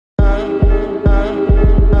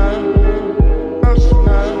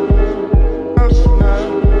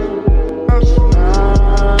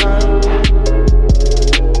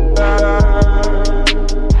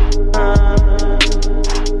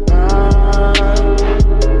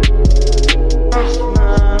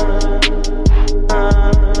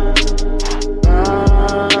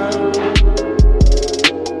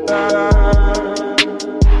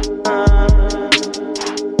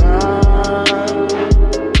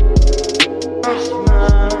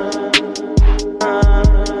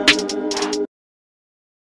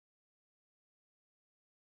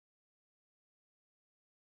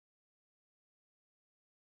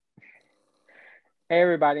Hey,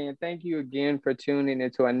 everybody, and thank you again for tuning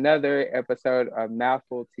into another episode of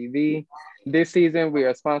Mouthful TV. This season, we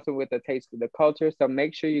are sponsored with A Taste of the Culture, so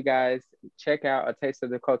make sure you guys check out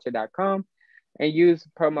atasteoftheculture.com and use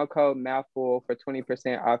promo code Mouthful for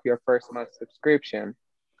 20% off your first month subscription.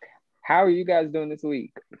 How are you guys doing this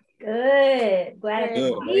week? Good. Glad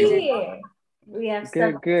to be here. We have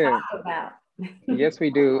stuff to talk about. Yes, we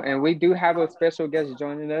do. And we do have a special guest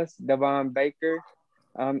joining us, DeVon Baker.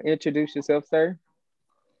 Introduce yourself, sir.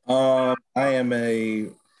 I'm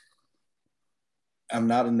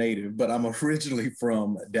not a native, but I'm originally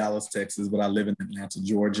from Dallas, Texas, but I live in Atlanta,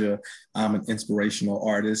 Georgia. I'm an inspirational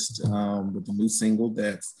artist with a new single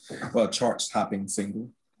that's a chart-topping single,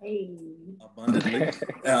 Abundantly.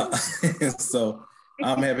 So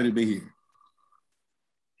I'm happy to be here.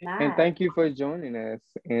 Nice. And thank you for joining us.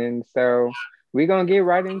 And so we're going to get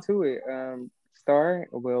right into it. Star,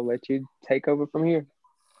 we'll let you take over from here.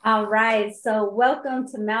 All right, so welcome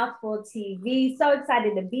to Mouthful TV. So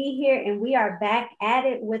excited to be here, and we are back at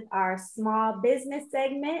it with our small business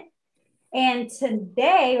segment. And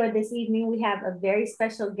today, or this evening, we have a very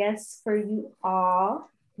special guest for you all.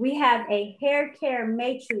 We have a hair care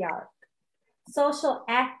matriarch, social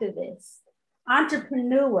activist,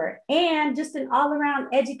 entrepreneur, and just an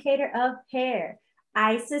all-around educator of hair,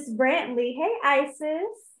 Isis Brantley. Hey,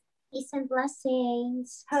 Isis. Peace and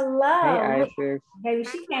blessings. Hello. Hey, Isis. Baby,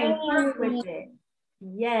 she came through with it.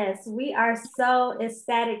 Yes, we are so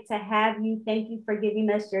ecstatic to have you. Thank you for giving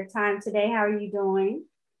us your time today. How are you doing?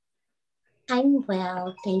 I'm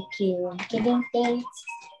well, thank you. Giving thanks.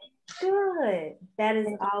 Good. That is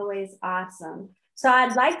always awesome. So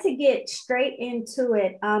I'd like to get straight into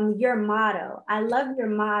it. Your motto. I love your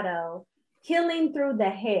motto, healing through the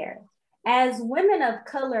hair. As women of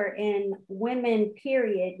color and women,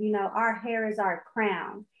 period, you know, our hair is our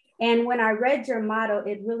crown. And when I read your motto,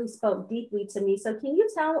 it really spoke deeply to me. So can you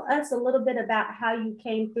tell us a little bit about how you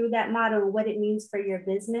came through that motto and what it means for your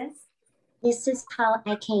business? This is how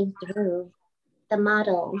I came through the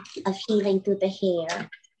motto of healing through the hair.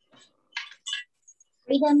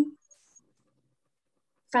 Freedom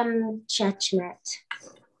from judgment,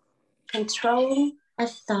 control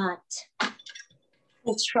of thought,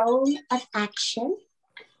 control of action,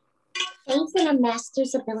 faith in a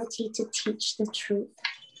master's ability to teach the truth,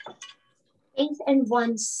 faith in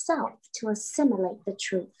oneself to assimilate the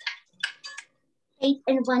truth, faith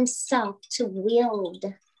in oneself to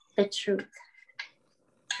wield the truth,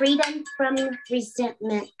 freedom from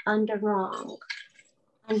resentment under wrong,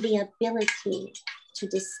 and the ability to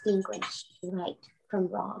distinguish right from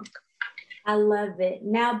wrong. I love it.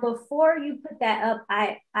 Now, before you put that up,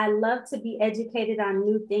 I love to be educated on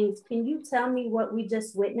new things. Can you tell me what we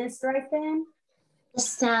just witnessed right then? The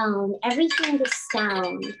sound, everything is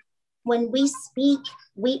sound. When we speak,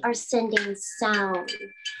 we are sending sound.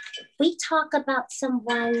 We talk about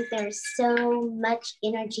someone, there's so much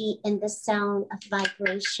energy in the sound of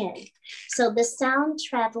vibration. So the sound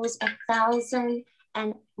travels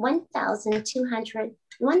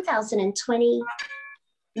 1,020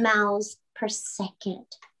 miles per second.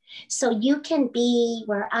 So you can be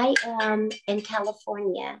where I am in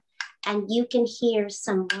California and you can hear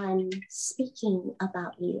someone speaking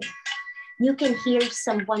about you. You can hear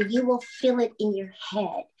someone, you will feel it in your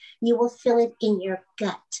head. You will feel it in your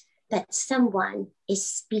gut that someone is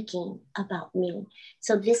speaking about me.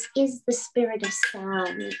 So this is the spirit of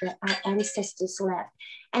sound that our ancestors left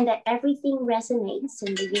and that everything resonates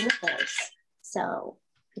in the universe. So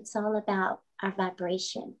it's all about our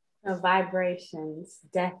vibration. The vibrations,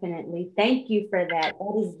 definitely. Thank you for that.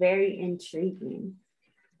 That is very intriguing.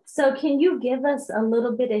 So can you give us a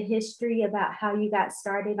little bit of history about how you got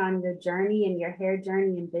started on your journey and your hair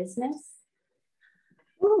journey in business?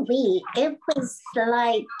 Ooh-wee. It was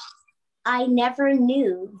like, I never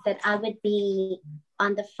knew that I would be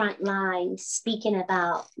on the front line speaking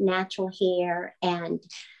about natural hair and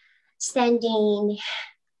standing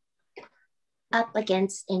up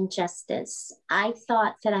against injustice. I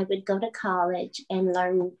thought that I would go to college and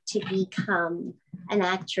learn to become an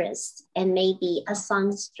actress and maybe a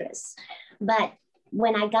songstress. But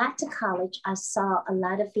when I got to college, I saw a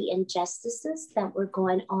lot of the injustices that were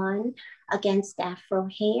going on against Afro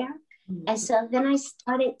hair. And so then I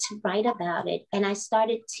started to write about it and I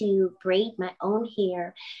started to braid my own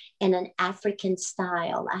hair in an African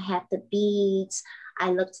style. I had the beads.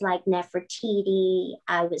 I looked like Nefertiti.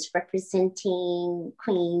 I was representing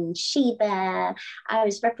Queen Sheba. I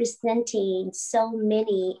was representing so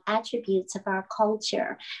many attributes of our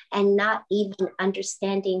culture and not even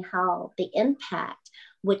understanding how the impact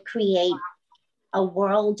would create a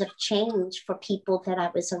world of change for people that I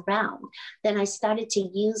was around. Then I started to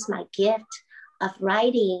use my gift of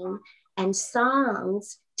writing and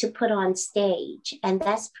songs to put on stage. And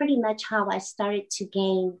that's pretty much how I started to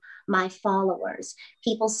gain my followers.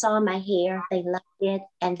 People saw my hair, they loved it,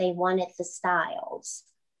 and they wanted the styles.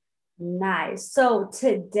 Nice. So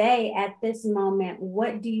today, at this moment,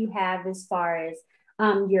 what do you have as far as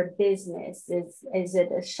your business? Is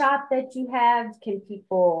it a shop that you have? Can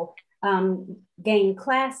people gain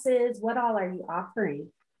classes? What all are you offering?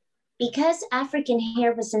 Because African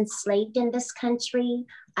hair was enslaved in this country,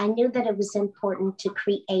 I knew that it was important to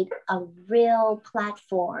create a real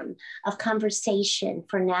platform of conversation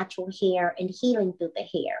for natural hair and healing through the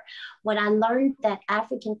hair. When I learned that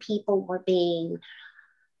African people were being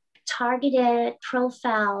targeted,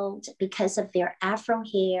 profiled because of their Afro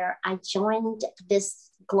hair, I joined this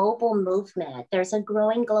global movement. There's a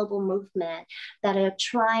growing global movement that are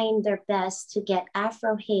trying their best to get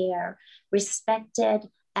Afro hair respected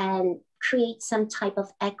and create some type of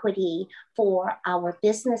equity for our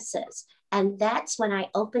businesses. And that's when I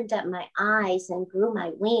opened up my eyes and grew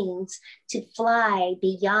my wings to fly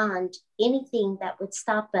beyond anything that would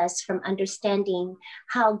stop us from understanding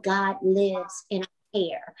how God lives in our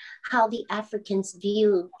hair, how the Africans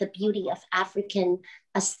view the beauty of African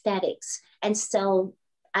aesthetics. And so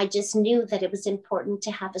I just knew that it was important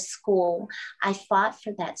to have a school. I fought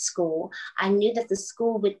for that school. I knew that the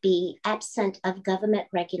school would be absent of government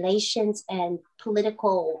regulations and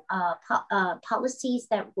political policies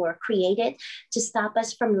that were created to stop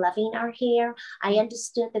us from loving our hair. I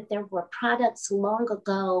understood that there were products long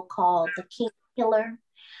ago called the King Killer,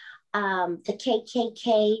 the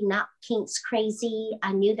KKK, not Kinks Crazy.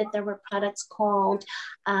 I knew that there were products called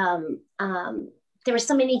there were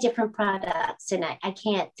so many different products, and I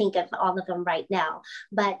can't think of all of them right now,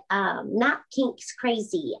 but not Kinks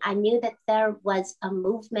Crazy. I knew that there was a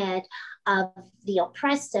movement of the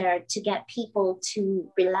oppressor to get people to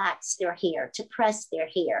relax their hair, to press their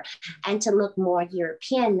hair, and to look more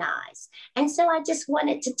Europeanized. And so I just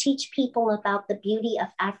wanted to teach people about the beauty of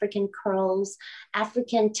African curls,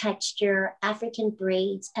 African texture, African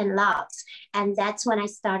braids and locks. And that's when I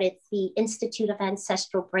started the Institute of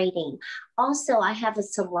Ancestral Braiding. Also, I have a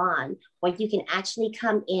salon where you can actually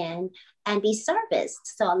come in and be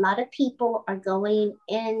serviced. So a lot of people are going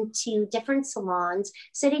into different salons,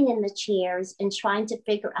 sitting in the chairs and trying to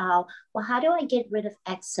figure out, well, how do I get rid of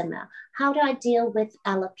eczema? How do I deal with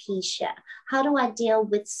alopecia? How do I deal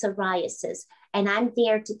with psoriasis? And I'm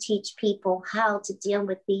there to teach people how to deal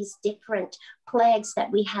with these different plagues that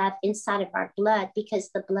we have inside of our blood, because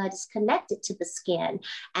the blood is connected to the skin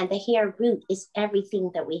and the hair root is everything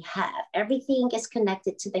that we have. Everything is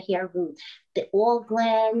connected to the hair root, the oil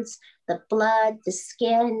glands, the blood, the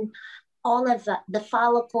skin, all of the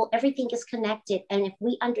follicle, everything is connected. And if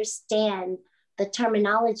we understand the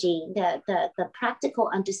terminology, the practical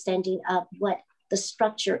understanding of what the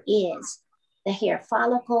structure is, the hair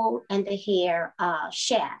follicle and the hair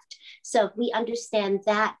shaft. So if we understand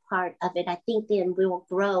that part of it, I think then we will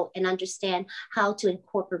grow and understand how to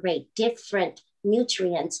incorporate different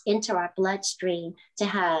nutrients into our bloodstream to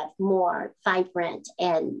have more vibrant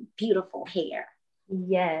and beautiful hair.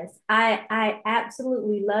 Yes, I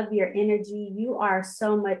absolutely love your energy. You are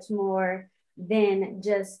so much more than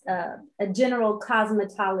just a general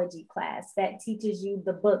cosmetology class that teaches you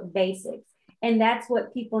the book basics. And that's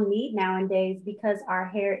what people need nowadays, because our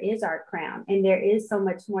hair is our crown and there is so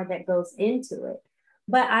much more that goes into it.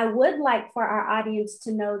 But I would like for our audience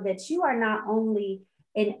to know that you are not only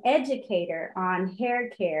an educator on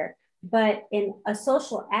hair care, but a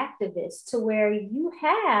social activist, to where you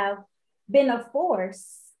have been a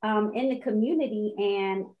force in the community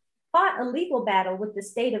and fought a legal battle with the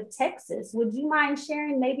state of Texas. Would you mind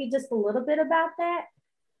sharing maybe just a little bit about that?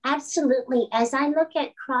 Absolutely. As I look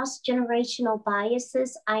at cross-generational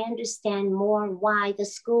biases, I understand more why the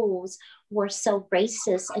schools were so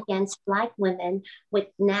racist against Black women with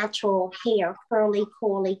natural hair, curly,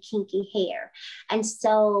 coily, kinky hair. And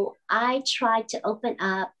so I tried to open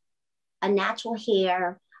up a natural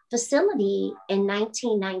hair facility in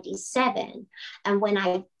 1997. And when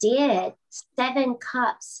I did, 7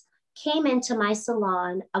 cops came into my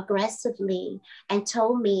salon aggressively and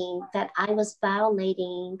told me that I was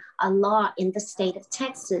violating a law in the state of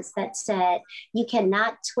Texas that said you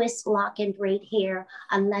cannot twist, lock, and braid hair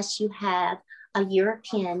unless you have a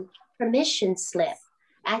European permission slip.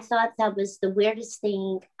 I thought that was the weirdest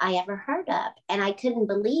thing I ever heard of. And I couldn't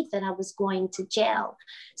believe that I was going to jail.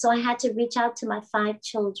 So I had to reach out to my 5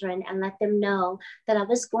 children and let them know that I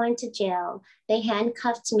was going to jail. They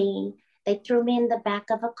handcuffed me. They threw me in the back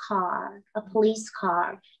of a car, a police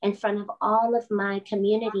car, in front of all of my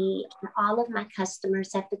community and all of my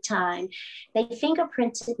customers at the time. They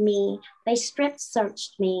fingerprinted me, they strip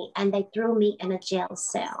searched me, and they threw me in a jail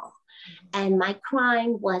cell. And my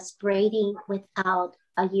crime was braiding without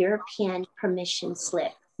a European permission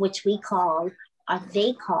slip, which we call, or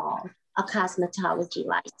they call, a cosmetology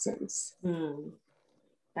license.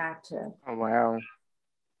 Gotcha. Oh, wow.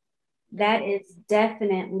 That is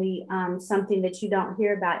definitely something that you don't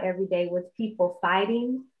hear about every day, with people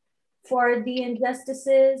fighting for the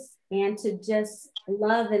injustices and to just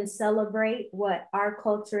love and celebrate what our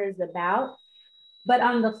culture is about. But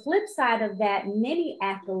on the flip side of that, many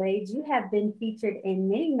accolades, you have been featured in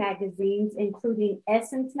many magazines, including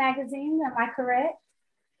Essence magazine. Am I correct?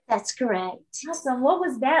 That's correct. Awesome. What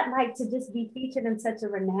was that like to just be featured in such a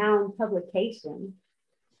renowned publication?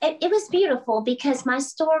 It was beautiful because my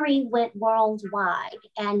story went worldwide.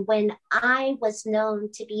 And when I was known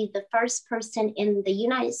to be the first person in the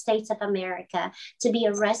United States of America to be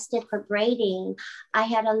arrested for braiding, I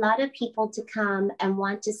had a lot of people to come and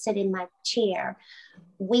want to sit in my chair.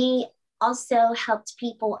 We also helped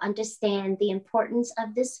people understand the importance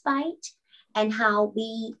of this fight and how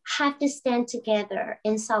we have to stand together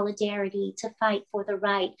in solidarity to fight for the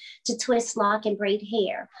right to twist, lock, and braid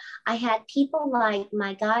hair. I had people like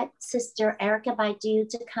my god sister, Erica Baidu,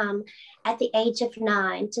 to come at the age of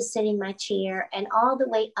 9 to sit in my chair, and all the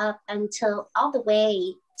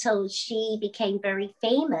way till she became very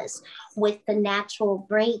famous with the natural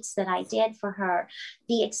braids that I did for her.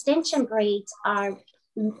 The extension braids are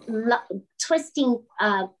twisting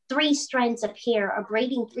 3 strands of hair, or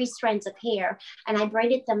braiding 3 strands of hair, and I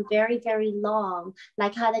braided them very, very long,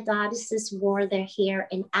 like how the goddesses wore their hair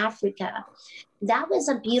in Africa. That was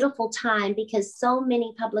a beautiful time because so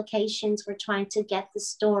many publications were trying to get the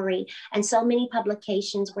story, and so many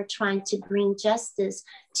publications were trying to bring justice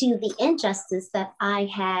to the injustice that I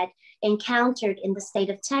had encountered in the state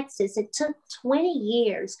of Texas. It took 20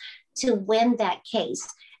 years to win that case.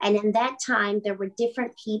 And in that time, there were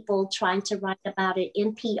different people trying to write about it: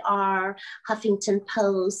 NPR, Huffington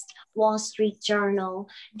Post, Wall Street Journal,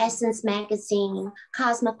 Essence Magazine,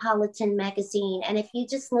 Cosmopolitan Magazine. And if you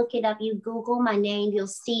just look it up, you Google my name, you'll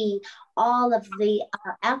see all of the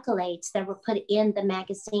accolades that were put in the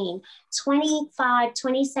magazine.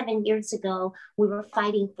 27 years ago, we were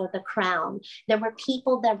fighting for the crown. There were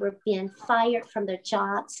people that were being fired from their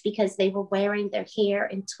jobs because they were wearing their hair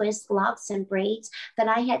in twists, locks, and braids that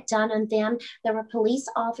I had done on them. There were police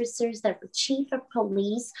officers that were chief of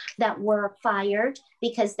police that were fired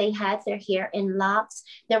because they had their hair in locks.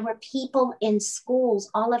 There were people in schools.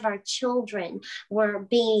 All of our children were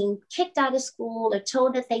being kicked out of school or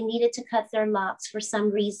told that they needed to cut their locks for some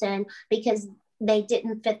reason because they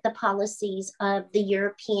didn't fit the policies of the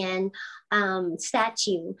European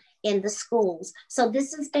statute in the schools. So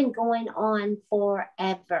this has been going on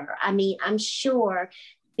forever. I mean, I'm sure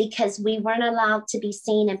because we weren't allowed to be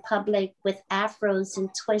seen in public with afros and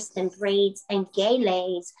twists and braids and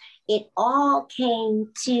gaylets, it all came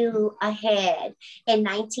to a head in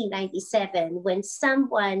 1997 when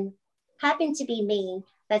someone happened to be me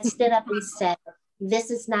that stood up and said, "This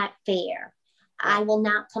is not fair. I will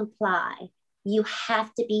not comply. You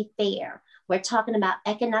have to be fair." We're talking about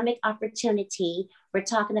economic opportunity. We're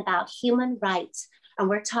talking about human rights. And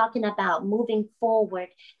we're talking about moving forward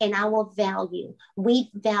in our value. We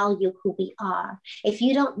value who we are. If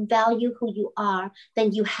you don't value who you are,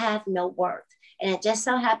 then you have no worth. And it just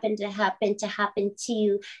so happened to happen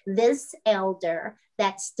to this elder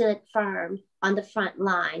that stood firm on the front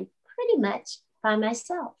line, pretty much by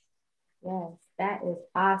myself. Yes, that is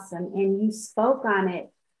awesome. And you spoke on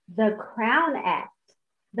it, the Crown Act.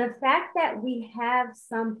 The fact that we have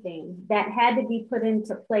something that had to be put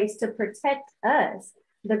into place to protect us,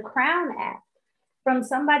 the Crown Act, from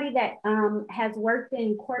somebody that has worked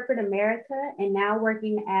in corporate America and now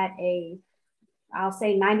working at I'll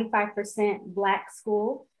say 95% Black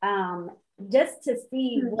school, just to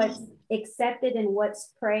see what's accepted and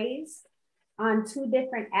what's praised on 2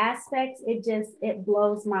 different aspects, it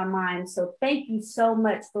blows my mind. So thank you so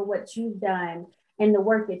much for what you've done and the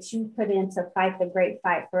work that you put in to fight the great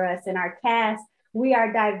fight for us. And our cast, we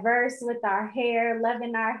are diverse with our hair,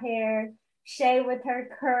 loving our hair. Shay with her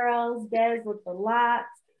curls, Des with the locks.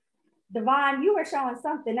 DeVon, you were showing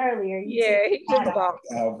something earlier. He just about.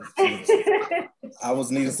 I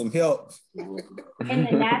was needing some help. In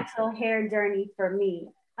the natural hair journey for me.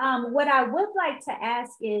 What I would like to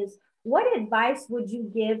ask is, what advice would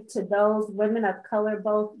you give to those women of color,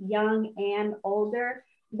 both young and older,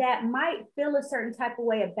 that might feel a certain type of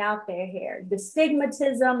way about their hair? The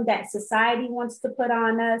stigmatism that society wants to put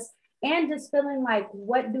on us, and just feeling like,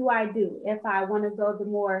 what do I do? If I want to go the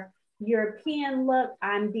more European look,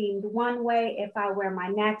 I'm deemed one way. If I wear my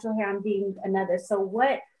natural hair, I'm deemed another. So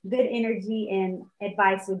what good energy and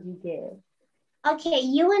advice would you give? Okay,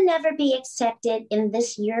 you will never be accepted in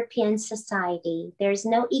this European society. There's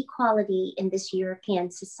no equality in this European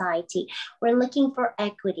society. We're looking for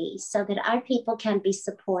equity so that our people can be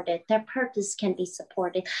supported, their purpose can be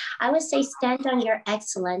supported. I would say stand on your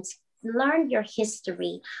excellence. Learn your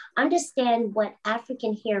history, understand what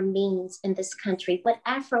African hair means in this country, what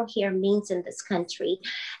Afro hair means in this country.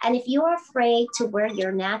 And if you're afraid to wear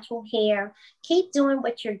your natural hair, keep doing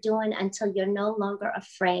what you're doing until you're no longer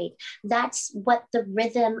afraid. That's what the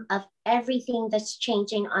rhythm of everything that's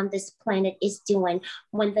changing on this planet is doing.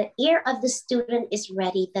 When the ear of the student is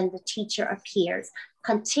ready, then the teacher appears.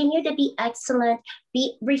 Continue to be excellent,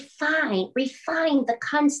 be refine the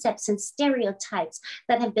concepts and stereotypes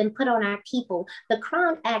that have been put on our people. The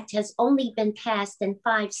Crown Act has only been passed in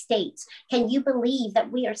 5 states. Can you believe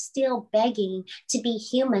that we are still begging to be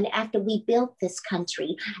human after we built this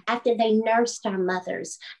country, after they nursed our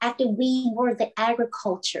mothers, after we were the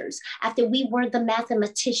agricultures, after we were the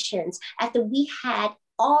mathematicians, after we had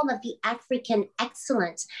all of the African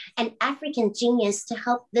excellence and African genius to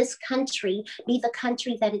help this country be the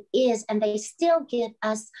country that it is. And they still give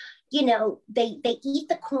us, you know, they eat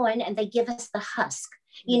the corn and they give us the husk.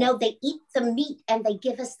 You know, they eat the meat and they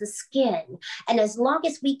give us the skin. And as long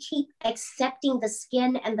as we keep accepting the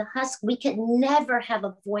skin and the husk, we could never have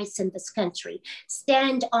a voice in this country.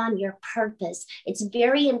 Stand on your purpose. It's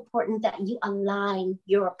very important that you align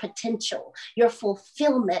your potential, your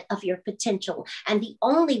fulfillment of your potential. And the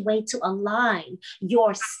only way to align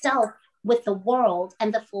yourself with the world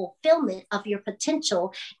and the fulfillment of your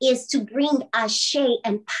potential is to bring ashe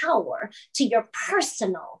and power to your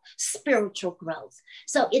personal spiritual growth.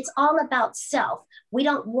 So it's all about self. We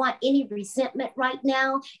don't want any resentment right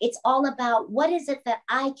now. It's all about what is it that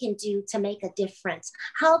I can do to make a difference?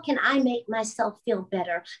 How can I make myself feel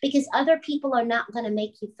better? Because other people are not going to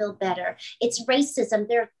make you feel better. It's racism.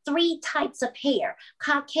 There are 3 types of hair: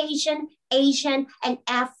 Caucasian, Asian, and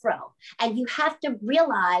Afro. And you have to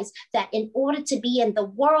realize that in order to be in the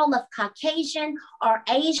world of Caucasian or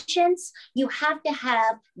Asians, you have to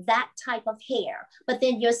have that type of hair, but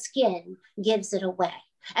then your skin gives it away.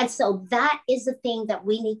 And so that is the thing that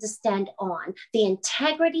we need to stand on: the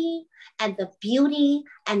integrity and the beauty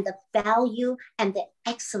and the value and the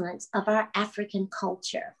excellence of our African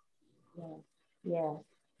culture. Yeah.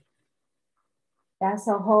 That's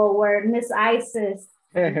a whole word. Miss Isis,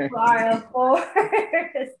 you are a force.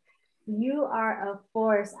 You are a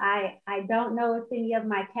force. I don't know if any of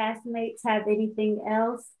my castmates have anything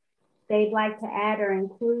else they'd like to add or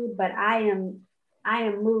include, but I am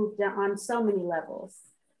moved on so many levels.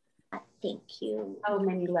 Thank you. So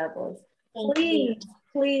many levels. Thank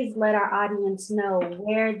Please let our audience know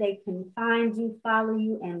where they can find you, follow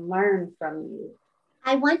you, and learn from you.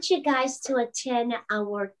 I want you guys to attend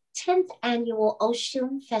our 10th annual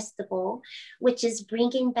Oshun Festival, which is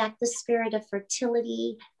bringing back the spirit of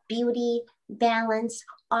fertility, beauty, balance,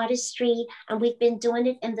 artistry, and we've been doing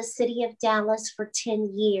it in the city of Dallas for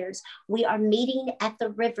 10 years. We are meeting at the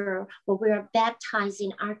river where we are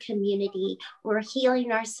baptizing our community. We're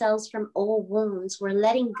healing ourselves from old wounds. We're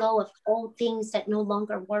letting go of old things that no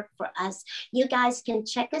longer work for us. You guys can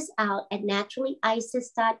check us out at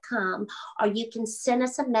naturallyisis.com, or you can send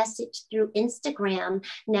us a message through Instagram,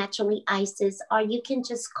 naturallyisis, or you can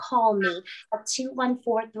just call me at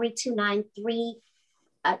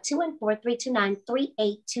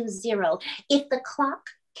 214-329-3820. If the clock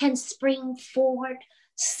can spring forward,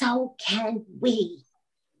 so can we.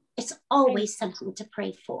 It's always something to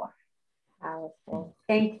pray for. Powerful.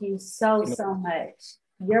 Thank you so much.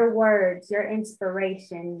 Your words, your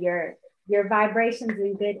inspiration, your vibrations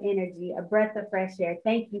and good energy, a breath of fresh air.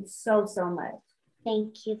 Thank you so much.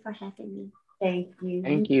 Thank you for having me. Thank you.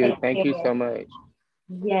 Thank you. Thank you so much.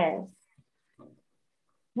 Yes.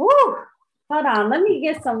 Woo! Hold on, let me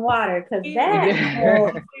get some water because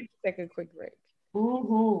that. Take a quick break.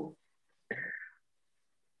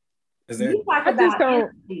 Is there, you talk about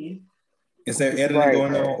energy. Is there editing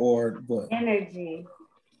going on or what? Energy.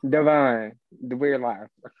 DeVon, we're live.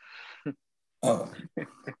 Oh.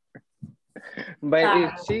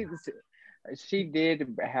 But she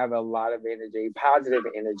did have a lot of energy, positive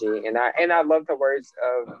energy, and I love the words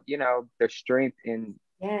of, you know, the strength in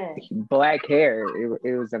Black hair.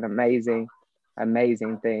 It was an amazing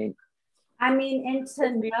thing. I mean, and to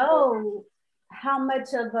know how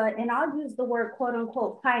much of a, and I'll use the word quote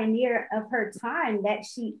unquote pioneer of her time that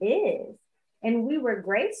she is. And we were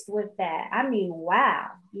graced with that. I mean, wow,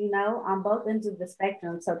 you know, on both ends of the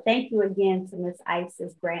spectrum. So thank you again to Miss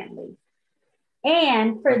Isis Brantley.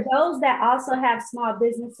 And for those that also have small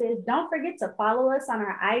businesses, don't forget to follow us on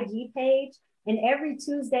our IG page. And every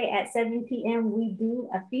Tuesday at 7 p.m., we do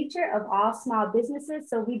a feature of all small businesses.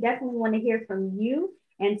 So we definitely want to hear from you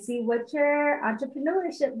and see what your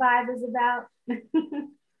entrepreneurship vibe is about.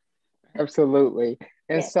 Absolutely.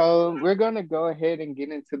 And Yes. so we're going to go ahead and get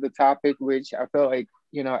into the topic, which I feel like,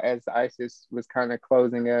 you know, as Isis was kind of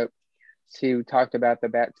closing up, she talked about the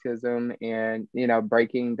baptism and, you know,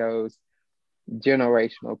 breaking those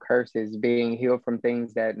generational curses, being healed from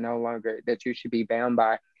things that no longer, that you should be bound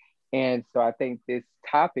by. And so I think this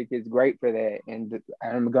topic is great for that. And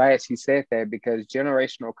I'm glad she said that, because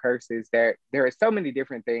generational curses, there are so many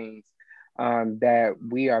different things that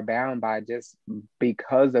we are bound by just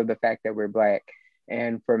because of the fact that we're Black.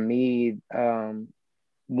 And for me,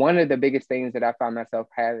 one of the biggest things that I find myself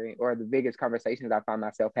having, or the biggest conversations I find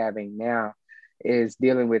myself having now, is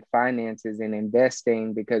dealing with finances and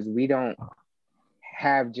investing, because we don't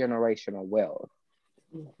have generational wealth.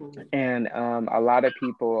 Mm-hmm. And a lot of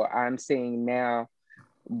people I'm seeing now,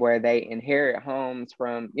 where they inherit homes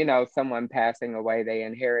from, you know, someone passing away, they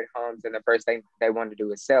inherit homes and the first thing they want to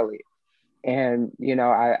do is sell it. And, you know,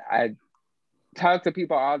 I talk to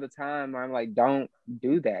people all the time. I'm like, don't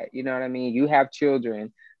do that. You know what I mean? You have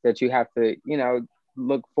children that you have to, you know,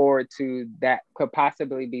 look forward to, that could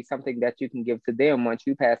possibly be something that you can give to them once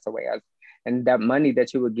you pass away. And that money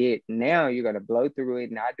that you would get now, you're going to blow through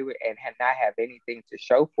it, not do it, and not have anything to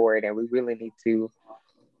show for it. And we really need to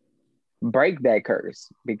break that curse,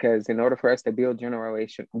 because in order for us to build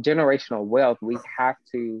generational wealth, we have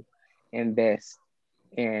to invest.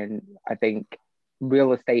 And I think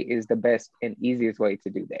real estate is the best and easiest way to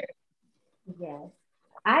do that. Yes,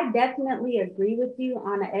 I definitely agree with you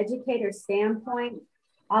on an educator standpoint.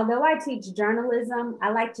 Although I teach journalism,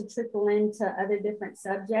 I like to trickle into other different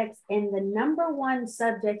subjects. And the number one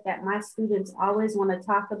subject that my students always want to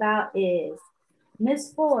talk about is,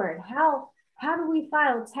 Miss Ford, how do we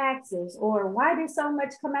file taxes? Or why did so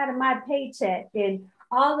much come out of my paycheck? And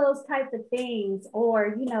all those types of things.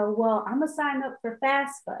 Or, you know, well, I'm gonna sign up for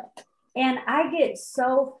FAFSA. And I get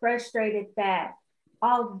so frustrated that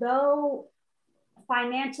although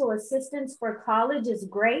financial assistance for college is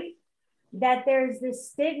great, that there's this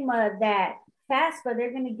stigma that FAFSA,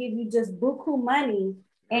 they're going to give you just buku money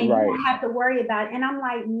and you don't have to worry about it. And I'm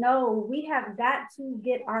like, no, we have got to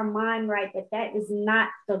get our mind right that that is not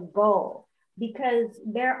the goal, because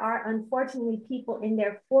there are unfortunately people in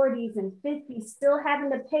their 40s and 50s still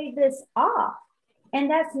having to pay this off. And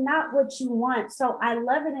that's not what you want. So I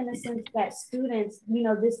love it in a sense that students, you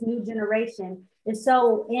know, this new generation is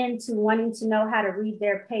so into wanting to know how to read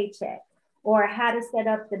their paycheck, or how to set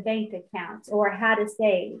up the bank accounts, or how to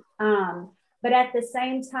save. But at the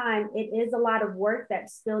same time, it is a lot of work that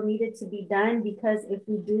still needed to be done, because if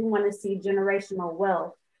we do want to see generational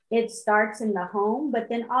wealth, it starts in the home, but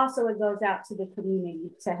then also it goes out to the community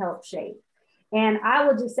to help shape. And I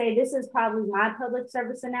will just say, this is probably my public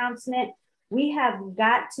service announcement. We have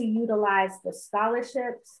got to utilize the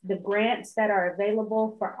scholarships, the grants that are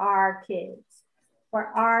available for our kids, for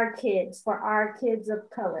our kids of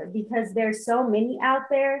color, because there's so many out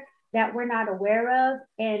there that we're not aware of,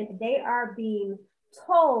 and they are being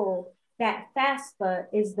told that FAFSA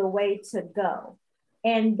is the way to go.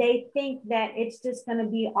 And they think that it's just going to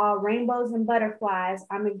be all rainbows and butterflies.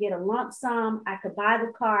 I'm going to get a lump sum. I could buy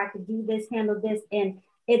the car. I could do this, handle this. And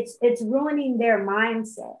it's ruining their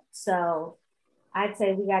mindset. So I'd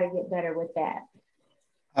say we got to get better with that.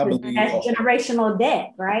 I believe that's generational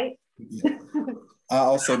debt, right? Yeah. I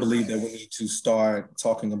also believe that we need to start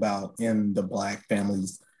talking about in the Black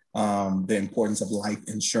families the importance of life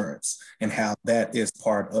insurance and how that is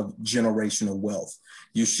part of generational wealth.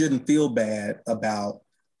 You shouldn't feel bad about,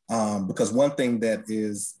 because one thing that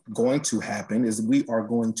is going to happen is we are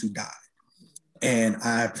going to die. And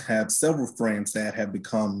I've had several friends that have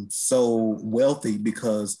become so wealthy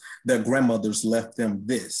because their grandmothers left them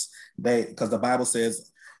this. Because the Bible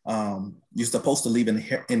says, you're supposed to leave an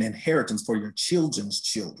inheritance for your children's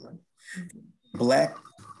children. Black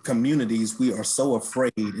communities, we are so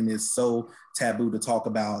afraid, and it's so taboo to talk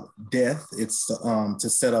about death. It's to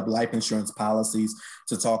set up life insurance policies,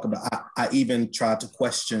 to talk about, I even tried to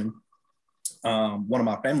question one of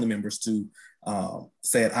my family members to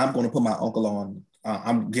said, I'm going to put my uncle on,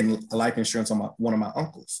 I'm getting life insurance on one of my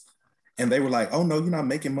uncles. And they were like, oh no, you're not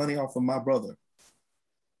making money off of my brother.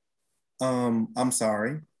 I'm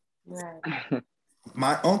sorry. Right.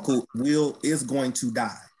 My uncle is going to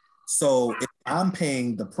die. So if I'm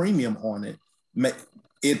paying the premium on it,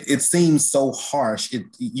 it seems so harsh,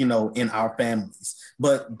 in our families,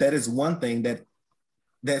 but that is one thing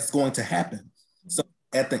that's going to happen. So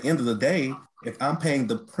at the end of the day, if I'm paying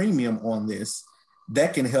the premium on this,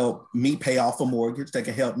 that can help me pay off a mortgage, that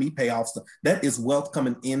can help me pay off stuff. That is wealth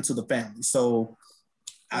coming into the family. So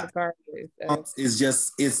it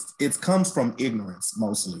comes from ignorance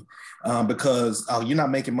mostly, because you're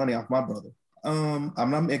not making money off my brother. I'm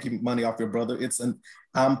not making money off your brother.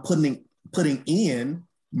 I'm putting in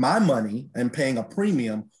my money and paying a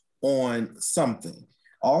premium on something.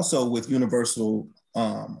 Also, with universal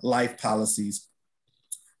life policies,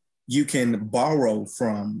 you can borrow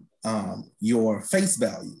from your face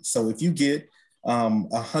value. So if you get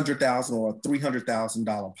 $100,000 or a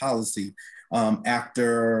 $300,000 policy,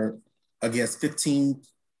 after, I guess, 15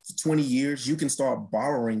 to 20 years, you can start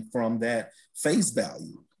borrowing from that face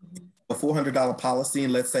value. A $400 policy,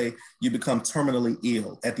 and let's say you become terminally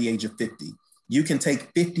ill at the age of 50, you can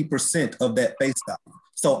take 50% of that face value.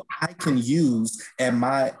 So I can use at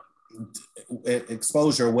my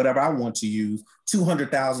exposure, whatever I want to use,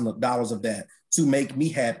 $200,000 of that to make me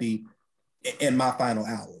happy in my final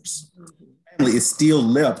hours. Family is still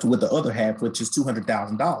left with the other half, which is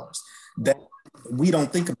 $200,000. That we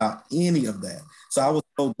don't think about any of that. So I was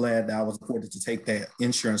so glad that I was afforded to take that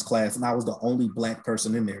insurance class, and I was the only Black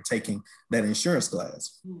person in there taking that insurance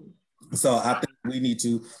class. So I think we need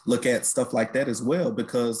to look at stuff like that as well,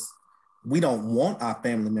 because we don't want our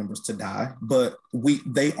family members to die, but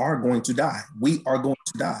they are going to die. We are going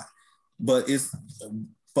to die. But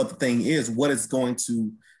the thing is, what is going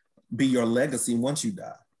to be your legacy once you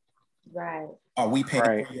die? Right. Are we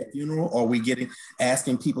paying for your funeral? Are we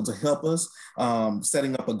asking people to help us,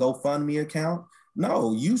 setting up a GoFundMe account?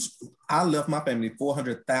 No, I left my family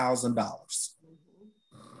 $400,000.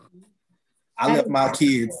 I left my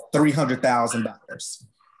kids $300,000.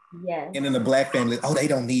 Yes. And in the Black family, they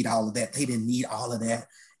don't need all of that. They didn't need all of that.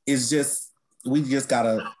 It's just, we just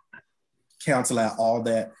gotta cancel out all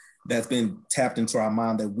that's been tapped into our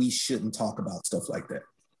mind, that we shouldn't talk about stuff like that.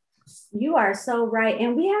 You are so right.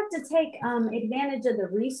 And we have to take advantage of the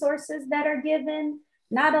resources that are given.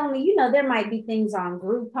 Not only, there might be things on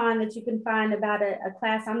Groupon that you can find about a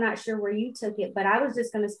class. I'm not sure where you took it, but I was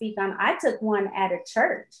just going to speak on, I took one at a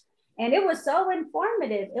church, and it was so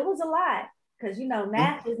informative. It was a lot, because,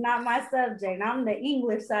 math is not my subject. I'm the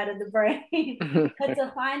English side of the brain. But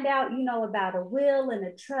to find out, about a will and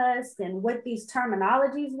a trust and what these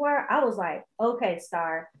terminologies were, I was like, okay,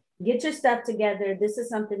 Star, get your stuff together. This is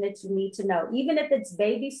something that you need to know. Even if it's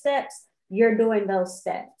baby steps, you're doing those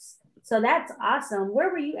steps. So that's awesome. Where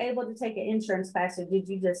were you able to take an insurance class, or did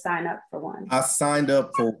you just sign up for one? I signed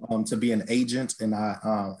up for to be an agent, and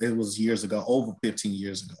it was years ago, over 15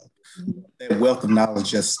 years ago. That wealth of knowledge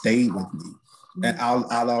just stayed with me. And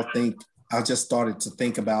I just started to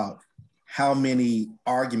think about how many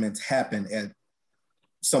arguments happen at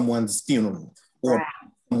someone's funeral, or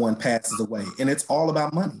someone passes away, and it's all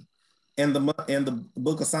about money. And the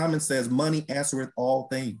book of Simon says, money answereth all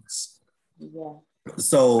things. Yeah.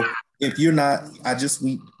 So if you're not,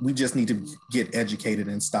 we just need to get educated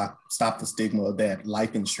and stop the stigma of that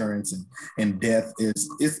life insurance and death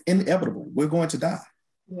is inevitable. We're going to die.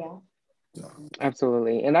 Yeah. So.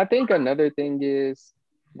 Absolutely. And I think another thing is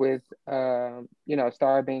with,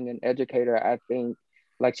 Star being an educator, I think,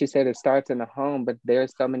 like she said, it starts in the home, but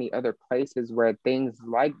there's so many other places where things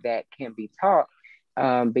like that can be taught.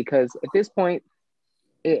 Because at this point,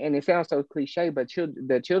 and it sounds so cliche, but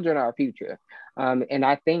the children are our future. And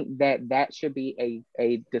I think that should be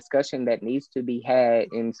a discussion that needs to be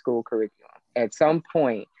had in school curriculum. At some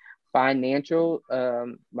point, financial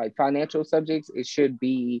subjects, it should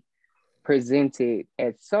be presented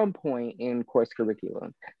at some point in course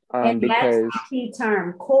curriculum. And because that's the key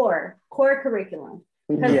term, core curriculum.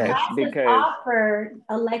 Yes, Because offer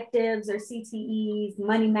electives or CTEs,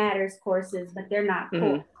 money matters courses, but they're not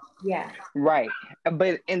core. Yeah. Right.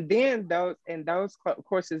 And then those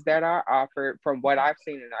courses that are offered, from what I've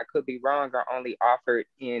seen, and I could be wrong, are only offered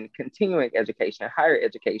in continuing education, higher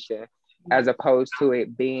education, as opposed to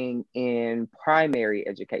it being in primary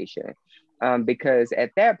education. Because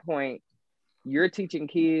at that point, you're teaching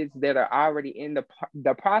kids that are already in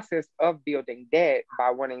the process of building debt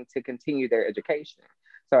by wanting to continue their education.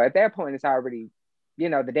 So at that point, it's already,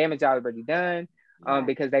 the damage is already done,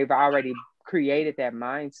 because they've already created that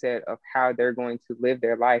mindset of how they're going to live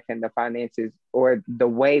their life, and the finances, or the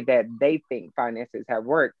way that they think finances have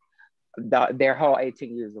worked their whole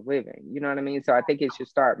 18 years of living. You know what I mean? So I think it should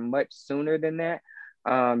start much sooner than that,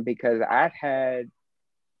 because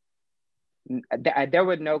there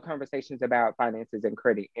were no conversations about finances and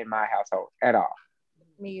credit in my household at all.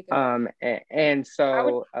 Me either. And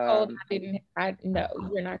so no,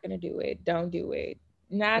 you're not gonna do it. Don't do it.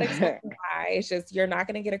 Not explaining why. It's just you're not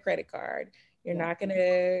gonna get a credit card. You're not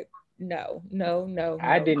gonna. No.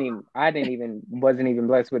 I didn't even wasn't even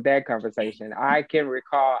blessed with that conversation. I can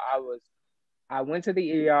recall I went to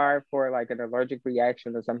the ER for like an allergic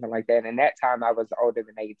reaction or something like that. And that time I was older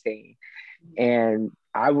than 18. And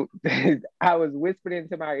I was whispered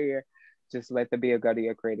into my ear, just let the bill go to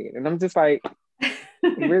your credit. And I'm just like,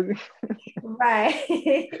 really?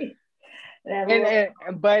 Right.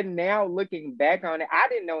 But now looking back on it, I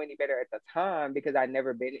didn't know any better at the time because I'd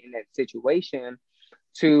never been in that situation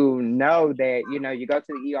to know that, you know, you go to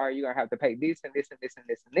the ER, you're gonna have to pay this and this and this and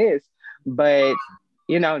this and this. But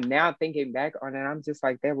you know, now thinking back on it, I'm just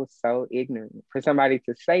like, that was so ignorant for somebody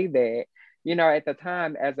to say that, you know, at the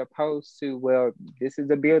time, as opposed to, well, this is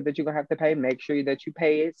a bill that you're gonna have to pay. Make sure that you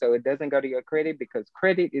pay it so it doesn't go to your credit, because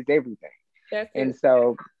credit is everything. And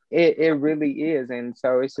so it really is. And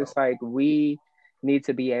so it's just like we need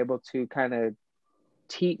to be able to kind of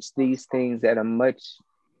teach these things at a much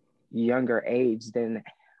younger age than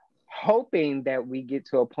hoping that we get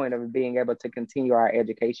to a point of being able to continue our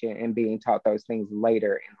education and being taught those things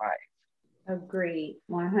later in life. Agreed,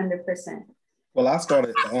 100%. Well, I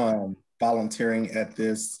started volunteering at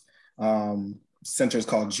this center. It's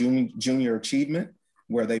called Junior Achievement,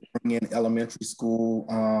 where they bring in elementary school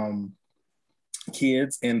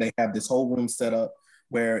kids, and they have this whole room set up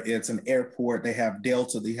where it's an airport. They have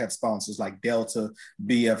Delta, they have sponsors like Delta,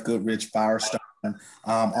 BF Goodrich, Firestone,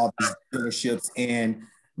 all these dealerships. And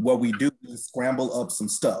what we do is scramble up some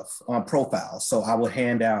stuff on profiles. So I would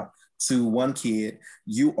hand out to one kid,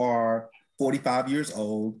 you are 45 years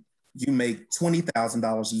old, you make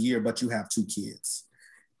 $20,000 a year, but you have 2 kids.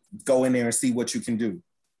 Go in there and see what you can do.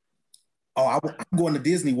 Oh, I'm going to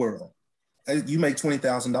Disney World. You make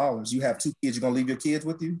 $20,000. You have 2 kids. You're going to leave your kids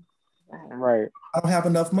with you? Right. I don't have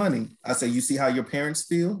enough money. I say, you see how your parents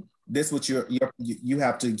feel? This is what you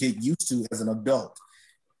have to get used to as an adult.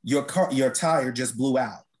 Your tire just blew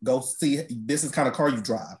out. Go see, this is the kind of car you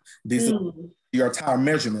drive. This is your tire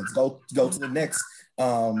measurements. Go to the next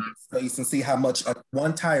space and see how much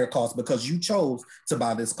one tire costs, because you chose to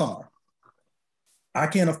buy this car. I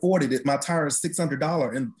can't afford it. My tire is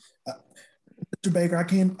 $600, and Mr. Baker,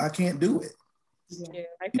 I can't do it. Yeah,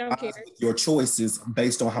 I don't care. Your choices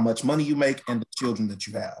based on how much money you make and the children that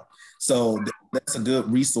you have. So that's a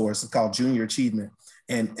good resource. It's called Junior Achievement.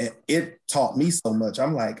 And it taught me so much.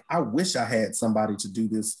 I'm like, I wish I had somebody to do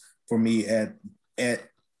this for me at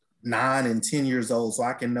 9 and 10 years old, so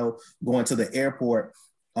I can know going to the airport.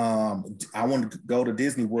 I wanted to go to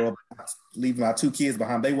Disney World, leaving my 2 kids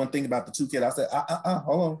behind. They wouldn't think about the 2 kids. I said,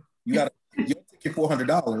 hold on. Your ticket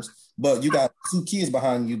 $400, but you got 2 kids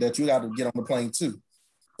behind you that you got to get on the plane too.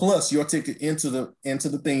 Plus your ticket into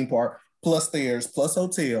the theme park, plus theirs, plus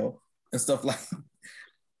hotel and stuff like that.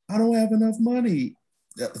 I don't have enough money.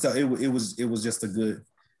 So it was just a good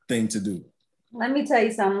thing to do. Let me tell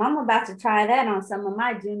you something. I'm about to try that on some of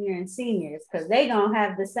my junior and seniors, because they gonna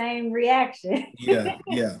have the same reaction. Yeah.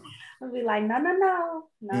 I'll be like, no.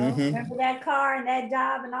 Remember that car and that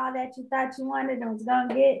job and all that you thought you wanted and was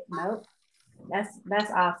gonna get? Nope.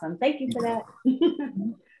 That's awesome. Thank you for that.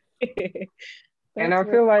 And I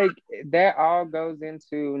feel like that all goes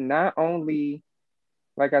into not only,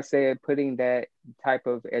 like I said, putting that type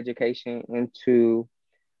of education into,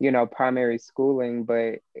 you know, primary schooling,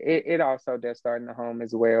 but it also does start in the home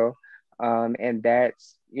as well. And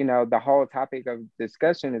that's, you know, the whole topic of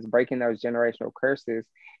discussion is breaking those generational curses.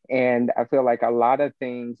 And I feel like a lot of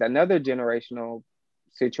things, another generational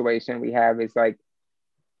situation we have is like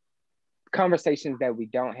conversations that we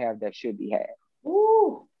don't have that should be had.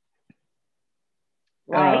 Ooh.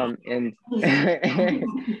 Right. And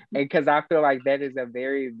because I feel like that is a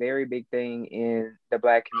very, very big thing in the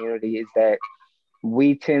Black community, is that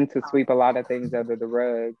we tend to sweep a lot of things under the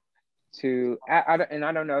rug and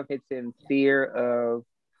I don't know if it's in fear of,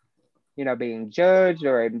 you know, being judged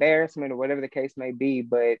or embarrassment or whatever the case may be,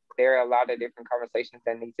 but there are a lot of different conversations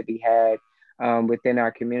that need to be had within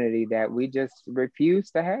our community that we just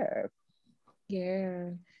refuse to have. Yeah.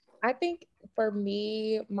 I think for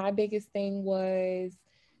me, my biggest thing was,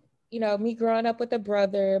 you know, me growing up with a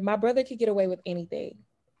brother. My brother could get away with anything,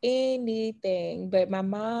 but my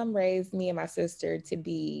mom raised me and my sister to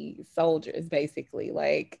be soldiers, basically.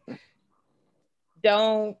 Like,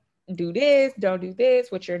 don't do this, don't do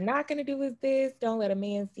this. What you're not going to do is this. Don't let a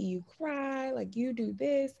man see you cry. Like, you do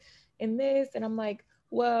this and this. And I'm like,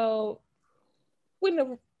 well, when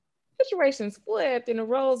the situation's flipped and the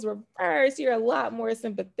roles reversed, you're a lot more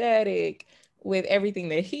sympathetic with everything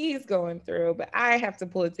that he's going through, but I have to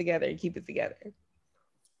pull it together and keep it together.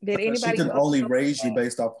 Did Because she anybody can else only feel raise you that?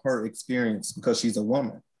 based off her experience because she's a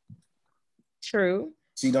woman. True.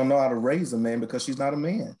 She don't know how to raise a man because she's not a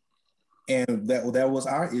man. And that was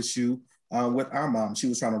our issue with our mom. She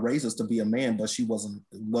was trying to raise us to be a man, but she wasn't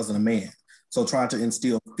a man. So trying to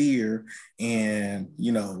instill fear and,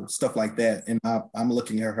 you know, stuff like that. And I'm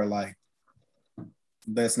looking at her like,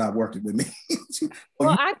 that's not working with me.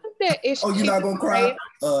 Well, I think that it's you're not gonna cry?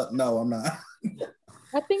 No, I'm not.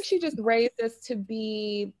 I think she just raised us to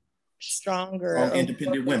be stronger,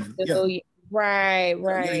 Independent women. Yeah. Right.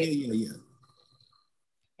 Yeah.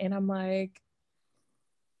 And I'm like,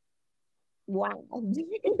 wow.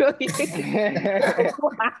 Why?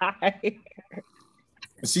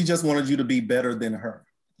 She just wanted you to be better than her.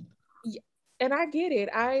 Yeah, and I get it.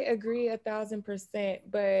 I agree 1,000%.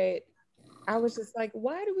 But I was just like,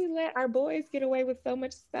 why do we let our boys get away with so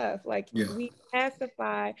much stuff? Like, we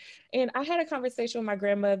pacify. And I had a conversation with my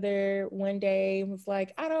grandmother one day and was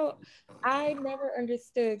like, I never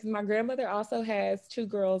understood, because my grandmother also has 2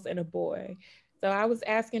 girls and a boy. So I was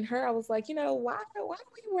asking her, I was like, you know, why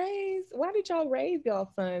did y'all raise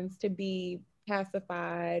y'all sons to be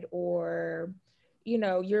pacified, or, you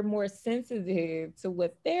know, you're more sensitive to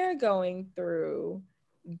what they're going through?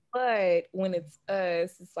 But when it's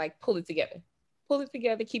us, it's like, pull it together,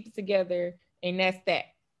 keep it together. And that's that.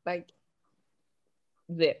 Like,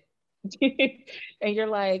 zip. And you're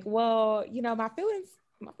like, well, you know, my feelings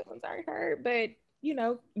aren't hurt, but, you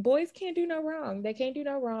know, boys can't do no wrong. They can't do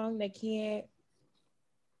no wrong. They can't.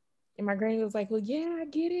 And my granny was like, well, yeah, I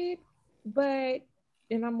get it. But,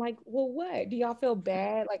 and I'm like, well, what? Do y'all feel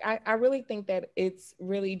bad? Like, I really think that it's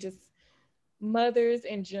really just mothers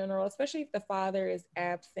in general, especially if the father is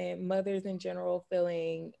absent, mothers in general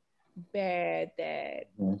feeling bad that,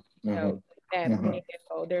 you know, that male,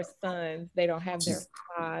 their sons, they don't have their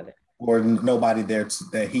father. Or nobody there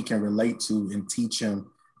that he can relate to and teach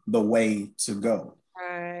him the way to go.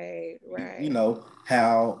 Right. You know,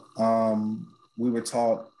 how we were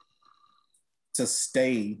taught to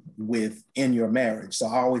stay within your marriage. So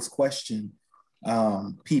I always question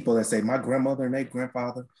people that say, my grandmother and their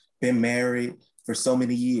grandfather been married for so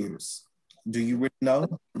many years. Do you really know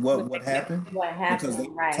what happened? What happened? Because they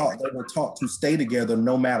right. were taught to stay together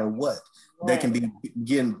no matter what. They can be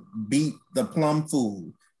getting beat the plum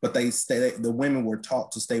fool, but the women were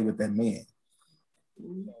taught to stay with that man.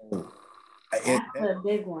 So that's a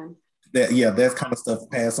big one. That kind of stuff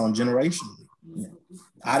passed on generationally.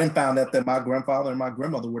 I didn't find out that my grandfather and my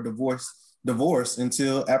grandmother were divorced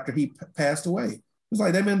until after he passed away. It was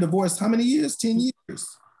like, they've been divorced how many years? 10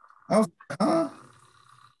 years. I was like, huh?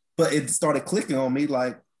 But it started clicking on me,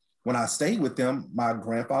 like, when I stayed with them, my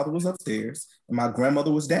grandfather was upstairs and my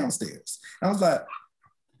grandmother was downstairs. And I was like,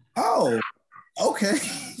 oh, okay.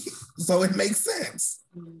 So it makes sense.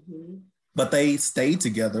 But they stayed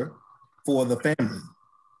together for the family.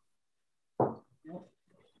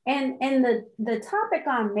 And the topic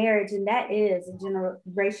on marriage, and that is a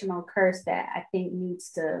generational curse that I think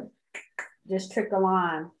needs to just trickle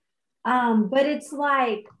on. But it's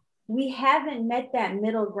like, we haven't met that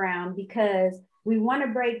middle ground, because we want to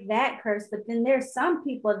break that curse, but then there's some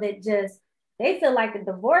people that they feel like a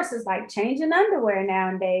divorce is like changing underwear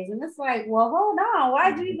nowadays. And it's like, well, hold on,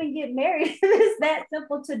 why'd you even get married? It's that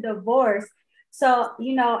simple to divorce. So,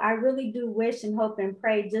 you know, I really do wish and hope and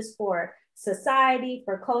pray just for society,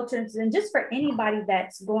 for cultures, and just for anybody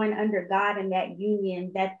that's going under God in that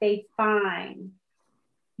union, that they find,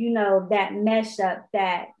 you know, that mesh up.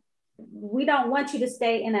 That we don't want you to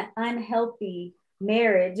stay in an unhealthy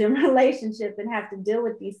marriage and relationship and have to deal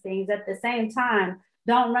with these things. At the same time,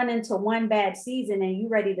 don't run into one bad season and you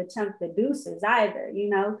ready to chunk the deuces either, you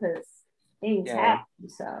know, because things happen.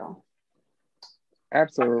 So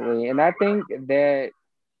absolutely. And I think that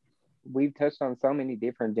we've touched on so many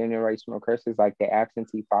different generational curses, like the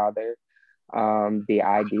absentee father, the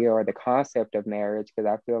idea or the concept of marriage,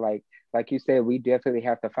 because I feel like you said, we definitely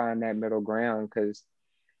have to find that middle ground.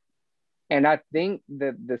 And I think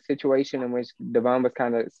the situation in which DeVon was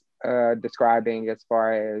kind of describing, as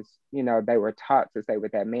far as, you know, they were taught to stay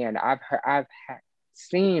with that man. I've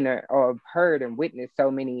seen or heard and witnessed so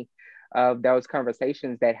many of those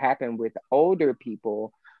conversations that happen with older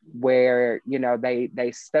people, where, you know,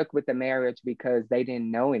 they stuck with the marriage because they didn't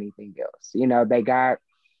know anything else. You know, they got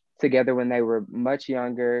together when they were much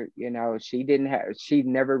younger. You know, she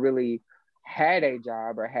never really had a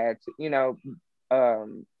job or had to, you know,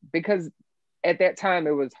 because at that time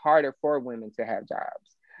it was harder for women to have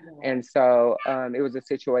jobs. And so it was a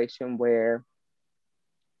situation where,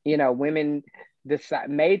 you know, women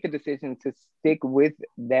made the decision to stick with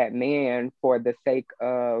that man for the sake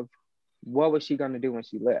of, what was she going to do when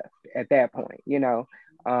she left at that point, you know?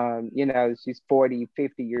 You know, she's 40,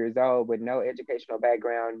 50 years old with no educational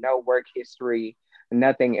background, no work history,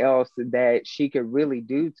 nothing else that she could really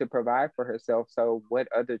do to provide for herself. So what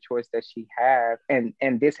other choice does she have? And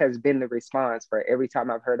this has been the response for every time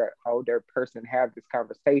I've heard an older person have this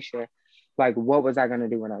conversation. Like, what was I going to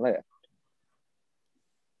do when I left?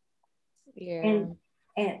 Yeah.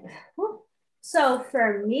 And so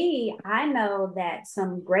for me, I know that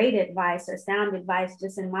some great advice or sound advice,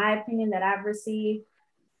 just in my opinion, that I've received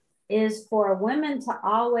is for women to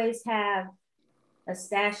always have a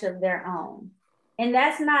stash of their own. And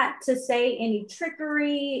that's not to say any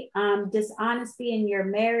trickery, dishonesty in your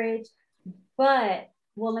marriage, but,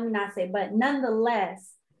 well, let me not say, but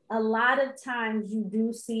nonetheless, a lot of times you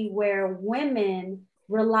do see where women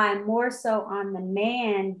rely more so on the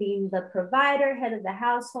man being the provider, head of the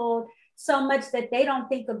household, so much that they don't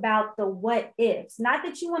think about the what ifs. Not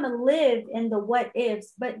that you want to live in the what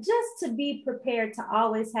ifs, but just to be prepared to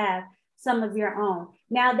always have some of your own.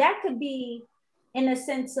 Now, that could be in a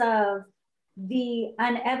sense of the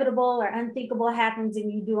inevitable or unthinkable happens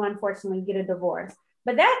and you do unfortunately get a divorce.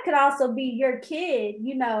 But that could also be your kid,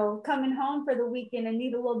 you know, coming home for the weekend and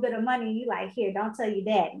need a little bit of money. You like, here, don't tell your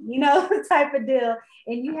daddy, you know, type of deal.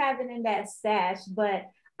 And you have it in that stash. But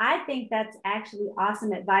I think that's actually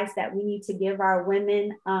awesome advice that we need to give our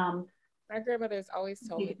women. My grandmother's always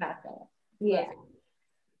told me about that. Yeah.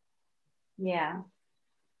 Yeah.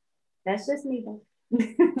 That's just me though.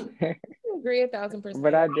 I agree 1,000%.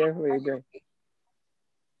 But I definitely agree.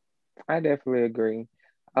 I definitely agree.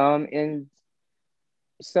 And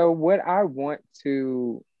so what I want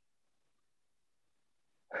to,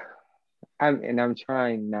 I'm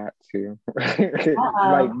trying not to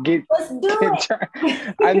like let's do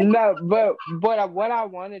it. I know, but what I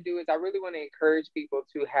want to do is I really want to encourage people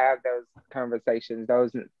to have those conversations,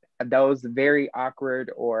 those very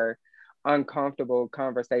awkward or uncomfortable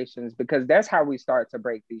conversations, because that's how we start to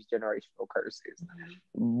break these generational curses.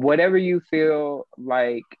 Whatever you feel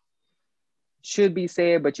like should be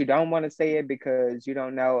said, but you don't want to say it because you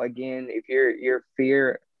don't know, again, if your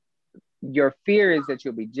fear is that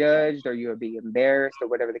you'll be judged or you'll be embarrassed or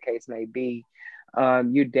whatever the case may be.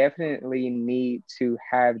 You definitely need to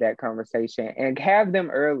have that conversation and have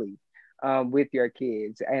them early with your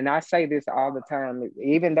kids. And I say this all the time,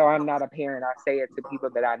 even though I'm not a parent, I say it to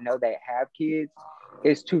people that I know that have kids,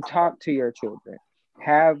 is to talk to your children.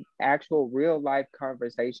 Have actual real life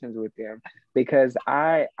conversations with them, because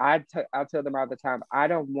I tell them all the time, I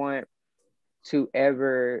don't want to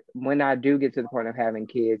ever, when I do get to the point of having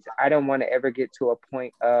kids, I don't want to ever get to a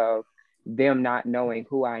point of them not knowing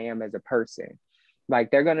who I am as a person. Like,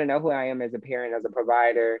 they're going to know who I am as a parent, as a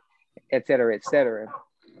provider, et cetera, et cetera.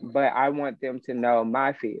 But I want them to know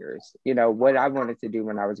my fears, you know, what I wanted to do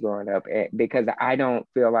when I was growing up, because I don't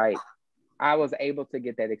feel like I was able to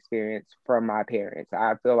get that experience from my parents.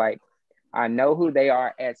 I feel like I know who they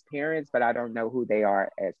are as parents, but I don't know who they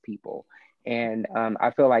are as people. And I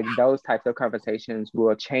feel like those types of conversations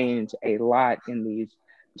will change a lot in these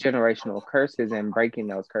generational curses and breaking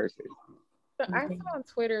those curses. So I saw on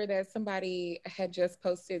Twitter that somebody had just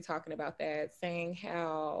posted talking about that, saying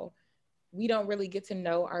how we don't really get to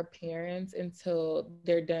know our parents until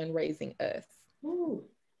they're done raising us. Ooh.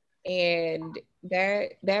 And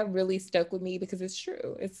that really stuck with me, because it's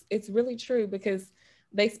true. It's really true, because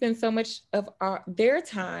they spend so much of their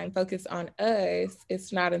time focused on us.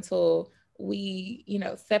 It's not until we, you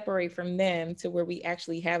know, separate from them to where we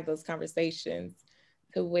actually have those conversations,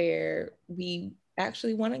 to where we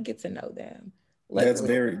actually want to get to know them. I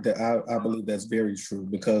believe that's very true,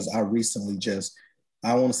 because I recently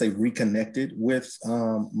I want to say reconnected with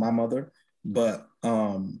my mother, but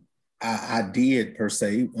I did per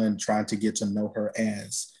se, and trying to get to know her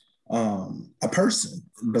as a person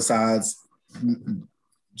besides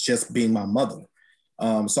just being my mother.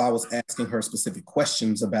 So I was asking her specific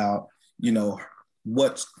questions about, you know,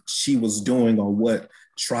 what she was doing or what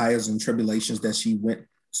trials and tribulations that she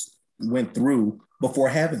went through before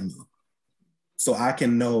having me, so I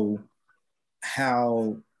can know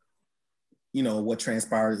how, you know, what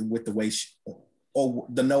transpired with the way she, or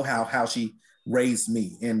the know-how, how she raised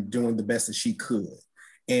me and doing the best that she could.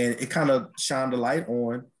 And it kind of shined a light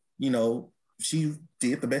on, you know, she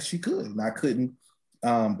did the best she could, and I couldn't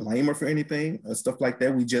blame her for anything or stuff like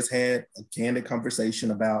that. We just had a candid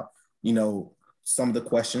conversation about, you know, some of the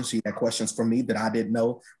questions. She had questions for me that I didn't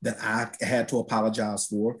know, that I had to apologize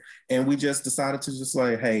for. And we just decided to just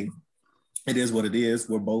like, hey, it is what it is.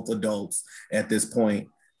 We're both adults at this point.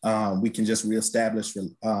 We can just reestablish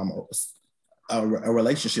a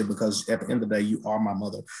relationship, because at the end of the day, you are my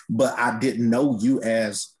mother. But I didn't know you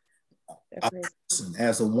as a person,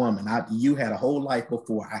 as a woman. You had a whole life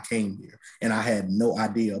before I came here, and I had no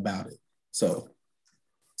idea about it. So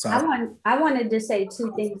I wanted to say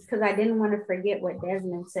two things because I didn't want to forget what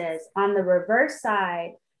Desmond says. On the reverse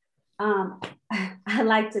side, I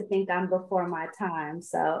like to think I'm before my time.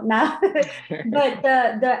 So no, but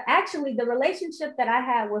the relationship that I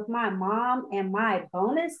had with my mom and my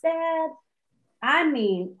bonus dad, I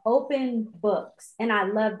mean, open books, and I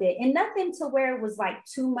loved it. And nothing to where it was like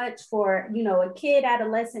too much for, you know, a kid,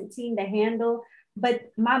 adolescent teen to handle.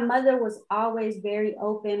 But my mother was always very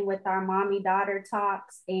open with our mommy daughter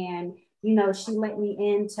talks. And, you know, she let me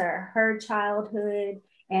into her childhood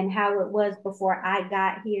and how it was before I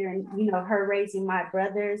got here and, you know, her raising my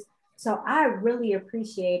brothers. So I really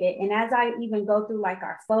appreciate it. And as I even go through like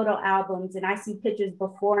our photo albums and I see pictures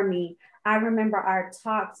before me, I remember our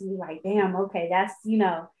talks and be like, damn, okay, that's, you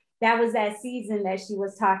know, that was that season that she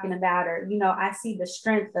was talking about, or, you know, I see the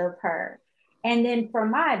strength of her. And then for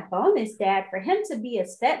my bonus dad, for him to be a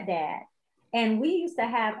stepdad, and we used to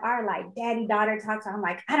have our like daddy daughter talks. I'm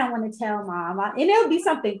like, I don't want to tell mom. And it would be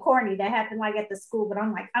something corny that happened like at the school, but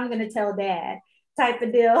I'm like, I'm going to tell dad type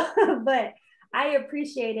of deal. But I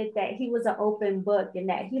appreciated that he was an open book and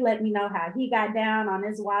that he let me know how he got down on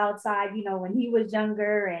his wild side, you know, when he was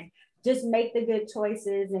younger, and just make the good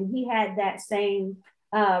choices. And he had that same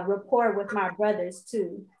rapport with my brothers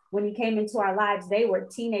too. When he came into our lives, they were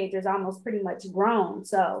teenagers, almost pretty much grown.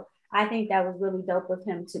 So I think that was really dope of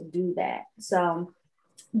him to do that. So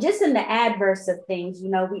just in the adverse of things, you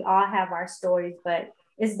know, we all have our stories, but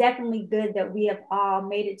it's definitely good that we have all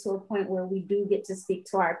made it to a point where we do get to speak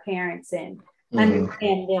to our parents and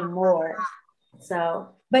understand them more. So,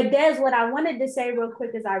 but Des, what I wanted to say real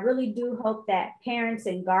quick is I really do hope that parents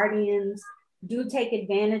and guardians do take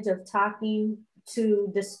advantage of talking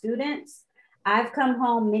to the students. I've come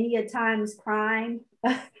home many a times crying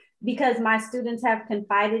because my students have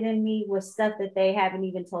confided in me with stuff that they haven't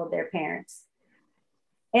even told their parents.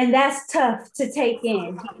 And that's tough to take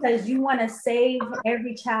in because you want to save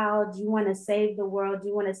every child. You want to save the world.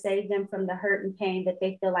 You want to save them from the hurt and pain that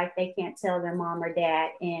they feel like they can't tell their mom or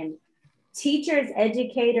dad. And teachers,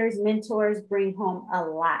 educators, mentors bring home a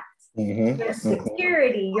lot. Your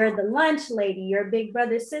security, you're the lunch lady, your big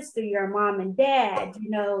brother, sister, your mom and dad,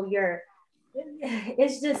 you know,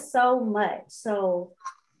 it's just so much. So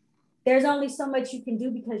there's only so much you can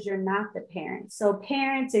do because you're not the parent. So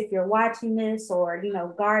parents, if you're watching this, or, you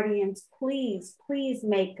know, guardians, please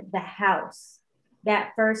make the house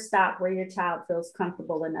that first stop where your child feels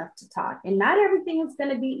comfortable enough to talk. And not everything is going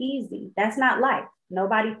to be easy. That's not life.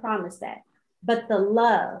 Nobody promised that. But the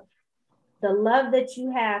love that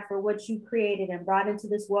you have for what you created and brought into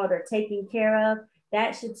this world or taken care of,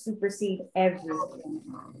 that should supersede everything.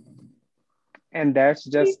 And that's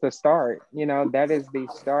just the start. You know, that is the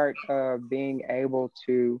start of being able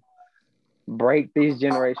to break these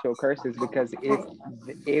generational curses, because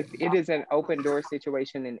if it is an open door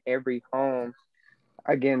situation in every home,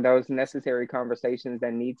 again, those necessary conversations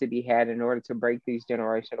that need to be had in order to break these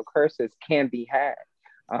generational curses can be had.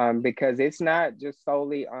 Because it's not just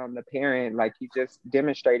solely on the parent, like you just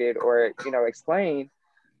demonstrated or, you know, explained.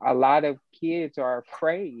 A lot of kids are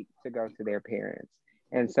afraid to go to their parents.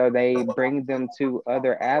 And so they bring them to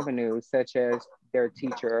other avenues, such as their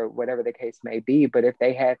teacher or whatever the case may be. But if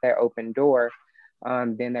they had that open door,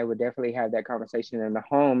 then they would definitely have that conversation in the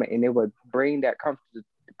home, and it would bring that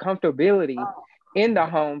comfortability in the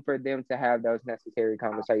home for them to have those necessary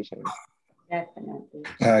conversations. Definitely.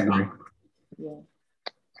 I agree. Yeah.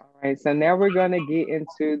 All right, so now we're going to get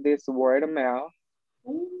into this word of mouth.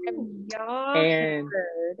 Y'all and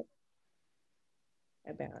heard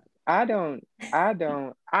about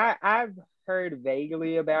I've heard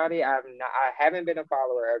vaguely about it. I haven't been a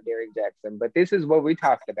follower of Derrick Jackson, but this is what we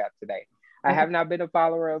talked about today. I have not been a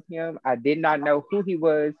follower of him. I did not know who he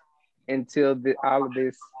was until all of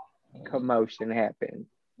this commotion happened.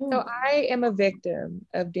 So I am a victim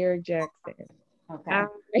of Derrick Jackson.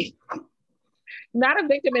 Okay. Not a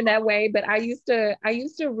victim in that way, but I used to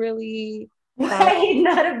really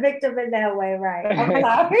not a victim in that way, right? I'm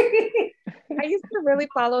sorry. I used to really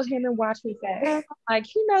follow him and watch his stuff. Like,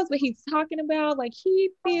 he knows what he's talking about. Like,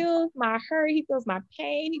 he feels my hurt, he feels my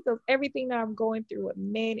pain, he feels everything that I'm going through with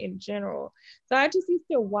men in general. So I just used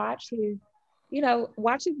to watch his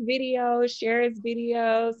videos, share his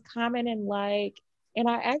videos, comment and like, and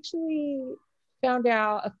I actually found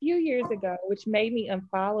out a few years ago, which made me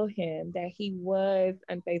unfollow him, that he was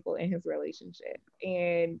unfaithful in his relationship.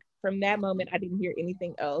 And from that moment, I didn't hear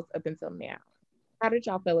anything else up until now. How did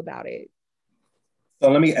y'all feel about it? So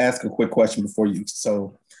let me ask a quick question before you.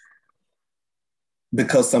 So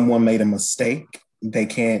because someone made a mistake, they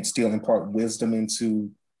can't still impart wisdom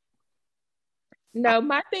into? No,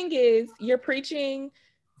 my thing is you're preaching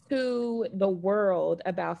to the world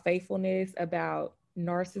about faithfulness, about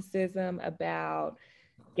narcissism, about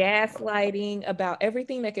gaslighting, about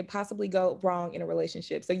everything that could possibly go wrong in a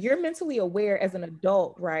relationship. So you're mentally aware as an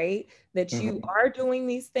adult, right? That you are doing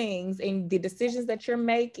these things and the decisions that you're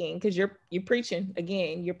making, because you're preaching,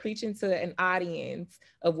 again, you're preaching to an audience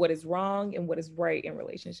of what is wrong and what is right in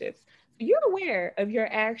relationships. You're aware of your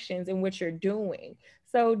actions and what you're doing.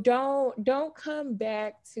 So don't come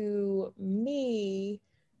back to me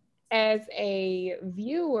as a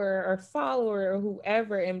viewer or follower or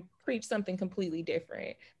whoever and preach something completely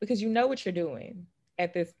different, because you know what you're doing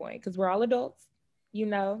at this point, because we're all adults. You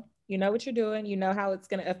know what you're doing. You know how it's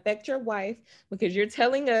going to affect your wife, because you're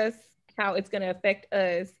telling us how it's going to affect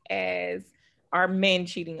us as our men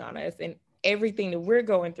cheating on us and everything that we're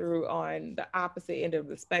going through on the opposite end of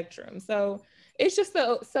the spectrum. So it's just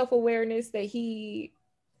the self-awareness that he,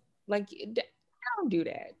 like, don't do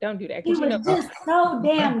that. Don't do that. He was just so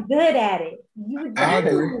damn good at it. You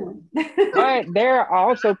do. But there are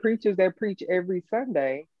also preachers that preach every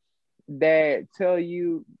Sunday that tell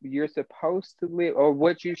you you're supposed to live, or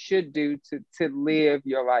what you should do to live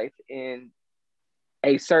your life in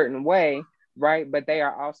a certain way, right? But they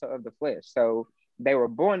are also of the flesh. So they were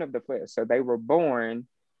born of the flesh. So they were born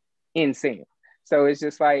in sin. So it's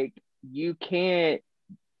just like, you can't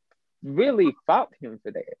really fault him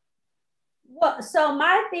for that. Well, so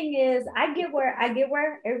my thing is, I get where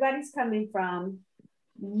everybody's coming from.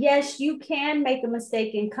 Yes, you can make a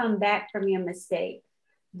mistake and come back from your mistake.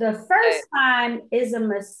 The first time is a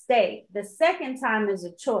mistake. The second time is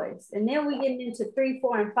a choice. And then we get into 3,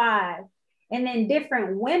 4, and 5, and then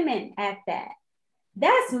different women at that.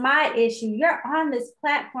 That's my issue. You're on this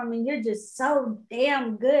platform and you're just so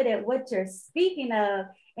damn good at what you're speaking of.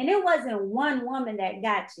 And it wasn't one woman that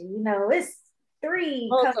got you. You know, it's 3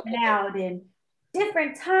 coming out in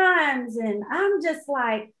different times. And I'm just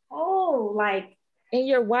like, oh, like. In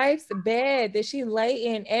your wife's bed that she lay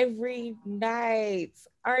in every night.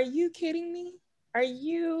 Are you kidding me? Are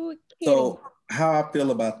you kidding me? So how I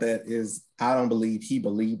feel about that is, I don't believe he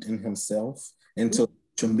believed in himself until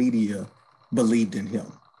social media believed in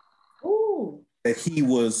him. Ooh. That he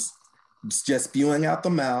was just spewing out the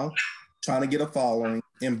mouth, trying to get a following,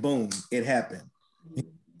 and boom, it happened.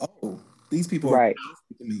 Oh, these people are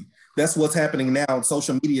listening to me. That's what's happening now.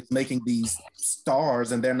 Social media is making these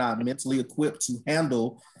stars, and they're not mentally equipped to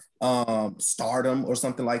handle stardom or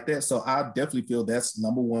something like that. So I definitely feel that's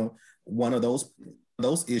number one of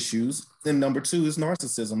those issues. And number 2 is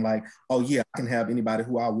narcissism. Like, oh yeah, I can have anybody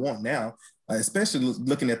who I want now. Especially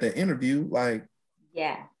looking at that interview, like,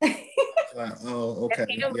 yeah. Like, oh, okay.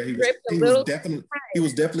 Yeah, he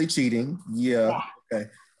was definitely cheating. Yeah. Okay.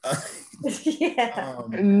 Yeah.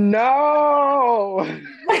 No.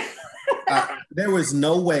 There was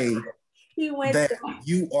no way that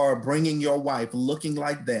you are bringing your wife looking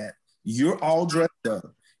like that. You're all dressed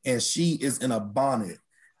up, and she is in a bonnet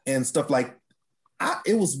and stuff like.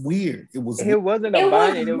 It was weird. It wasn't a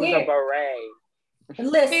bonnet. It was a beret.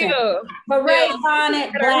 Listen, beret,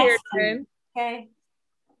 bonnet, black skin. Okay.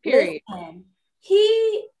 Period. Listen,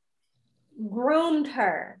 he groomed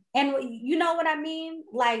her. And you know what I mean?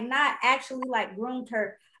 Like, not actually like groomed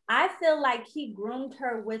her. I feel like he groomed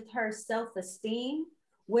her with her self-esteem,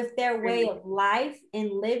 with their way of life and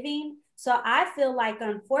living. So I feel like,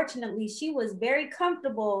 unfortunately, she was very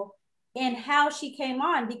comfortable in how she came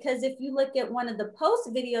on, because if you look at one of the post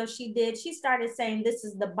videos she did, she started saying, this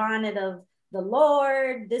is the bonnet of the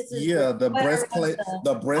Lord. This is the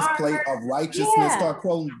breastplate of righteousness. Yeah. Start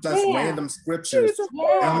quoting just random scriptures.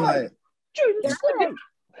 Yeah. I'm like,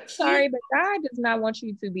 sorry, but God does not want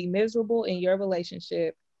you to be miserable in your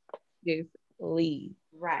relationship. Just leave.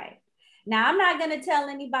 Right. Now, I'm not going to tell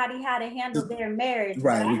anybody how to handle their marriage.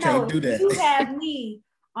 Right, we can't do that. You have me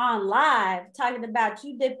on live talking about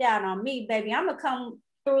you dipped out on me, baby. I'm going to come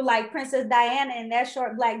through like Princess Diana in that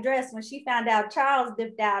short black dress when she found out Charles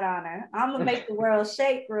dipped out on her. I'm going to make the world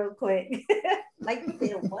shake real quick. Like, you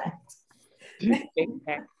did what?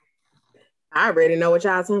 I already know what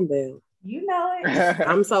y'all talking about. You know it.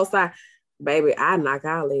 I'm so sorry. Baby, I knock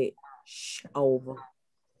all it over.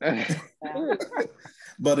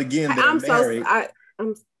 But again, I'm married.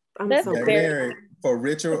 I'm so married for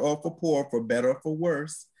richer or for poor, for better or for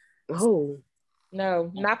worse. Oh.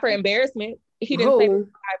 No, not for embarrassment. He didn't say the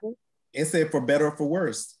Bible. It said for better or for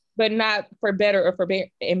worse. But not for better or for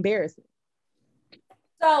embarrassment.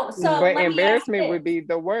 So but embarrassment would be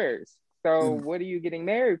the worst. So what are you getting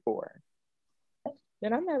married for?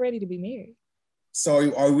 Then I'm not ready to be married.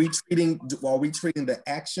 So are we treating the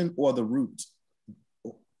action or the root?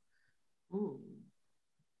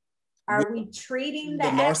 Are we treating the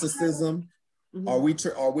narcissism? Are we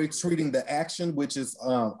treating the action, which is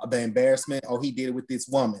the embarrassment? Oh, he did it with this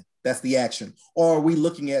woman. That's the action. Or are we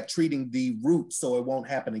looking at treating the root so it won't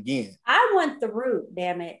happen again? I want the root,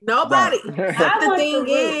 damn it. Nobody. Right. The thing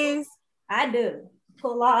is, I do.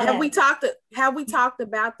 Pull all have that. we talked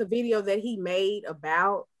about the video that he made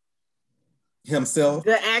about himself?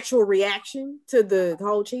 The actual reaction to the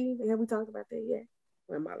whole cheating? Have we talked about that yet?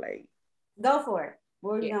 Where am I late? Go for it.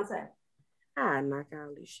 What were you gonna say? I knock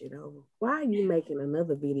all this shit over. Why are you making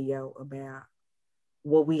another video about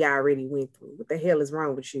what we already went through? What the hell is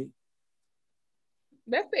wrong with you?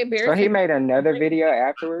 That's embarrassing. So he made another video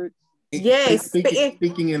afterwards? Yes.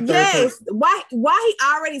 Speaking in third person. Why he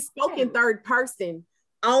already spoke in third person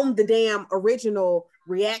on the damn original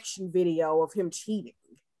reaction video of him cheating?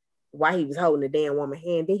 Why he was holding the damn woman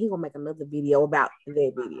hand. Then he gonna make another video about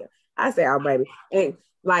that video. I said, oh baby. And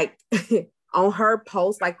like on her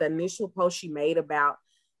post, like the initial post she made about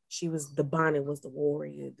the Bonnet was the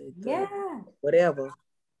warrior, whatever.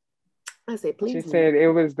 I said, please. She said it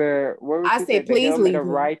was the please of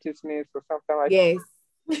righteousness or something like that.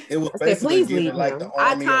 It was basically giving like the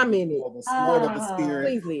army of the sword of the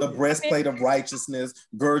spirit, the breastplate of righteousness,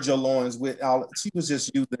 gird your loins with all. She was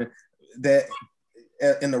just using that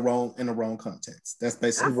in the wrong context. That's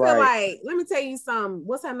basically I feel like, let me tell you something.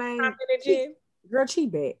 What's her name? Girl,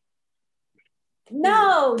 cheat back.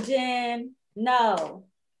 No, Jen. No.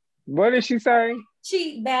 What did she say?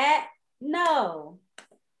 Cheat back. No.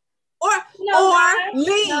 Or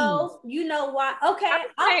leave. No, you know why? Okay.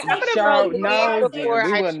 We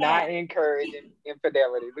will not encourage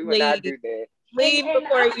infidelity. We will not do that. Leave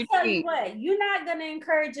before you tell cheat. You what, you're not gonna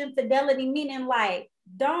encourage infidelity, meaning like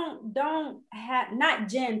don't have, not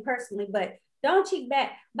Jen personally, but don't cheat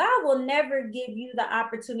back. But I will never give you the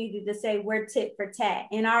opportunity to say we're tit for tat.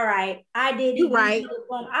 And all right, I did. You right.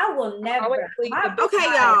 I will never. Okay,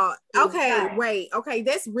 y'all. Okay, wait. Okay,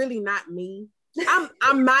 that's really not me.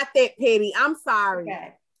 I'm not that petty. I'm sorry.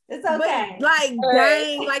 Okay. It's okay. But like,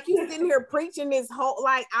 dang, like you sitting here preaching this whole,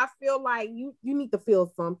 like, I feel like you need to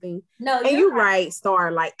feel something. No, and you're right,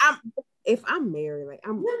 Star. Like, if I'm married, like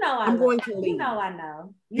I'm going to leave. You know, I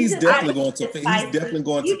know. He's definitely going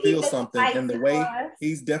to feel something. And the way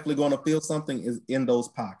he's definitely going to feel something is in those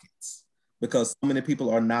pockets, because so many people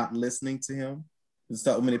are not listening to him.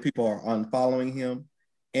 So many people are unfollowing him,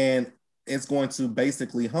 and it's going to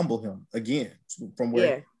basically humble him again from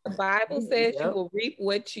where the Bible says you will reap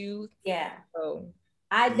what you sow.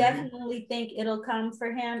 I definitely think it'll come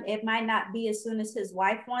for him. It might not be as soon as his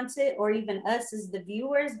wife wants it, or even us as the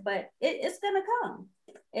viewers, but it's gonna come.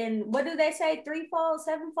 And what do they say? 3-fold,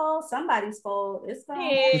 7-fold, somebody's fold. It's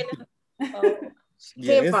going.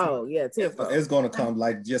 Tenfold. It's going to come.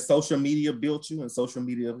 Like, just social media built you, and social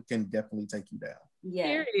media can definitely take you down.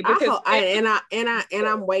 Yeah,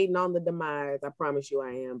 I'm waiting on the demise. I promise you,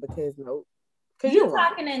 I am, because you're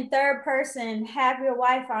talking in third person. Have your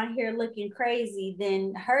wife on here looking crazy,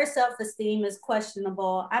 then her self-esteem is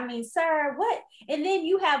questionable. I mean, sir, what? And then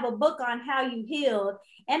you have a book on how you healed,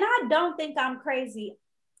 and I don't think I'm crazy.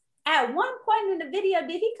 At one point in the video,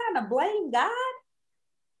 did he kind of blame God?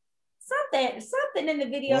 Something in the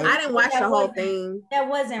video. I didn't watch the whole thing. That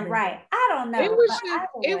wasn't right. I don't know. It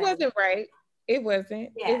wasn't right. It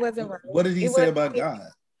wasn't. Yeah. It wasn't right. What did he say about God?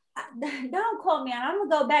 Don't quote me on. I'm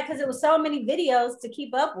gonna go back because it was so many videos to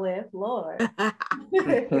keep up with. Lord.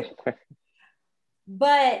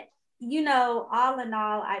 But all in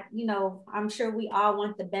all, I'm sure we all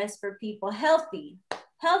want the best for people. Healthy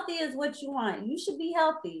is what you want. You should be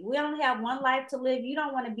healthy. We only have one life to live. You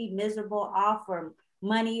don't want to be miserable off for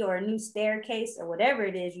money or a new staircase or whatever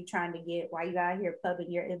it is you're trying to get while you out here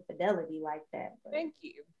pubbing your infidelity like that. But thank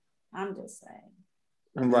you. I'm just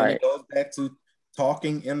saying. Right. It goes back to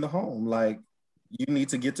talking in the home. Like, you need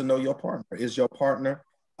to get to know your partner. Is your partner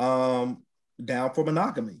down for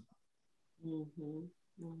monogamy? Mm-hmm.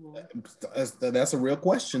 Mm-hmm. That's a real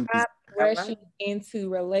question. Stop rushing into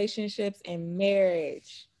relationships and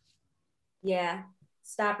marriage. Yeah.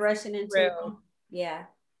 Stop rushing into them. Yeah.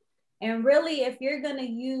 And really, if you're going to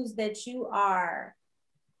use that you are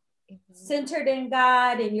centered in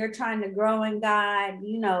God and you're trying to grow in God,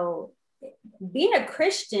 being a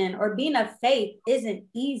Christian or being of faith isn't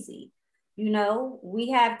easy. We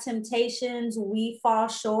have temptations, we fall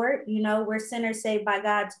short, we're sinners saved by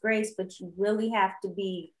God's grace, but you really have to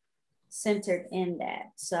be centered in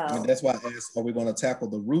that. So and that's why I asked, are we going to tackle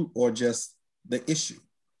the root or just the issue?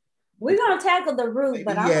 We're going to tackle the root,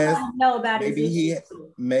 but I don't want to know about it.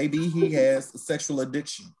 Maybe he has sexual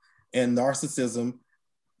addiction, and narcissism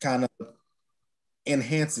kind of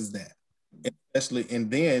enhances that. especially, and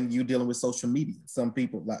then you dealing with social media. Some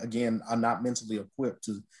people, like, again, are not mentally equipped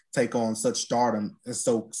to take on such stardom and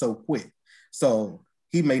so quick. So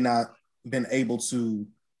he may not been able to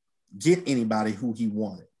get anybody who he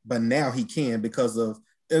wanted, but now he can because of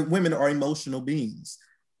women are emotional beings.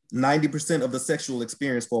 90% of the sexual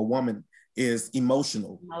experience for a woman is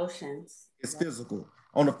emotional. Emotions. It's physical.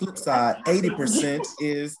 On the flip side,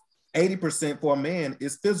 80% for a man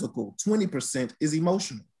is physical. 20% is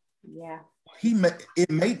emotional. Yeah.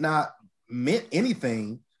 It may not meant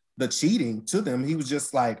anything, the cheating to them. He was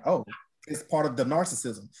just like, oh, it's part of the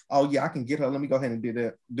narcissism. Oh yeah, I can get her. Let me go ahead and do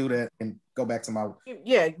that and go back to my let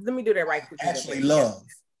me do that right quick. Actually love.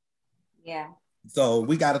 Yeah. So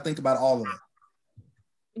we got to think about all of that.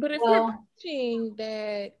 But if you're preaching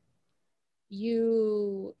that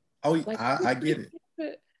you I get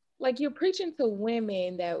it. Like you're preaching to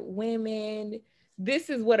women that women,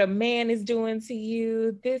 this is what a man is doing to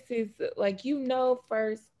you. This is like,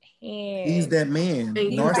 firsthand. He's that man.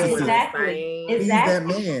 Narcissism. Exactly. He's that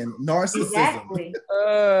man. Narcissism. Exactly.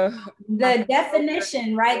 The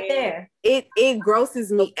definition right there. It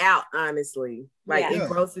grosses me out, honestly. Like it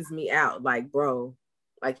grosses me out. Like, bro,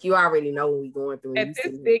 like you already know what we're going through. At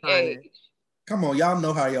this big age. Come on, y'all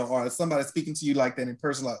know how y'all are. Somebody speaking to you like that in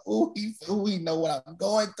person, like, oh, he know what I'm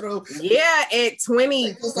going through. Yeah, at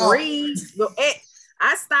 23,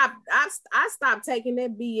 I stopped taking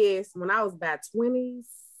that BS when I was about 26.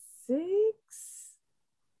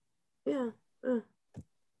 Yeah.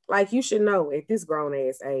 Like you should know at this grown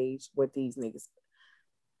ass age what these niggas.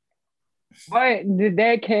 But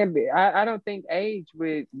that can't be. I don't think age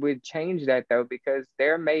would change that though, because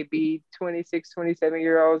there may be 26,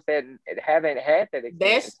 27-year-olds that haven't had that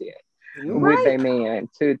experience yet with a man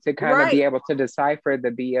to kind of be able to decipher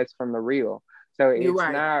the BS from the real. So it's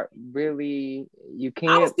not really, you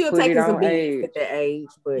can't. I was still put taking it some on BS age at that age,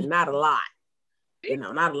 but not a lot.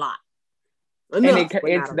 Not a lot. Enough, and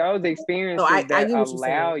it's those experiences that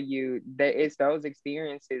allow you. It's those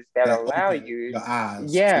experiences that allow you, your eyes,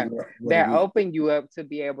 that open you up to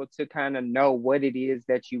be able to kind of know what it is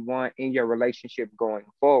that you want in your relationship going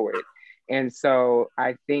forward. And so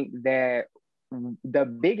I think that the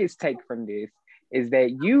biggest take from this is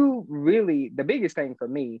that the biggest thing for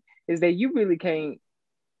me is that you really can't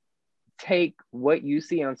take what you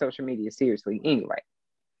see on social media seriously anyway.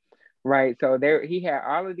 Right. So he had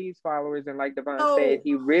all of these followers, and like DeVon said,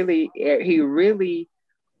 he really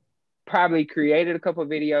probably created a couple of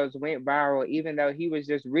videos, went viral, even though he was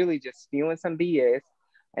just spewing some BS.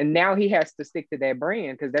 And now he has to stick to that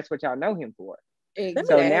brand because that's what y'all know him for. Exactly.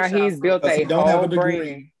 So now he's built a whole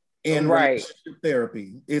brand. In relationship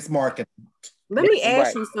therapy, it's marketing. Let me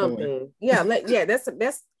ask you something.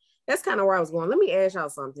 That's kind of where I was going. Let me ask y'all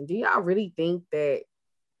something. Do y'all really think that?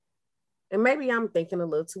 And maybe I'm thinking a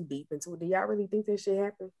little too deep into it. Do y'all really think that shit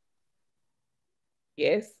happened?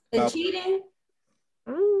 Yes. The cheating?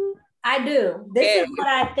 I do. This is what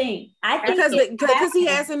I think. Because he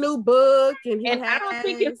has a new book and I don't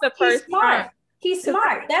think it's the first time. He's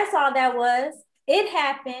smart. That's all that was. It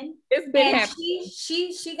happened. It's been happening.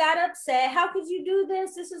 She got upset. How could you do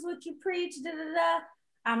this? This is what you preach. Da, da, da.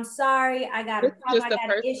 I'm sorry. I got a problem. I got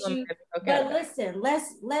an issue. But listen,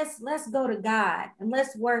 let's go to God and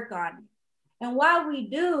let's work on it. And while we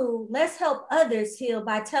do, let's help others heal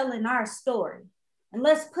by telling our story. And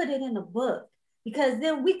let's put it in a book, because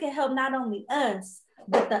then we can help not only us,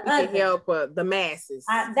 but the others. Can help the masses.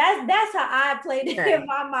 That's how I played it in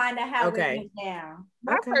my mind and how it went down.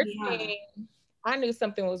 My first thing, I knew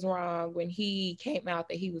something was wrong when he came out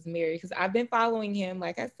that he was married, because I've been following him,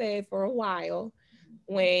 like I said, for a while.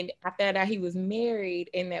 When I found out he was married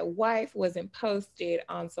and that wife wasn't posted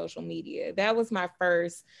on social media, that was my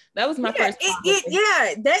first. That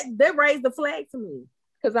raised the flag to me,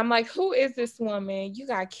 because I'm like, who is this woman? You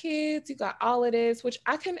got kids, you got all of this, which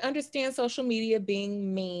I can understand social media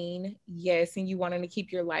being mean, yes, and you wanting to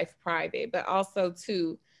keep your life private, but also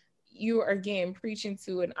too, you are again preaching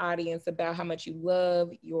to an audience about how much you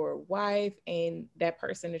love your wife and that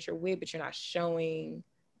person that you're with, but you're not showing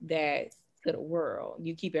that to the world.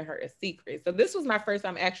 You keeping her a secret. So this was my first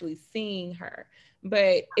time actually seeing her,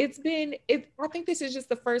 but I think this is just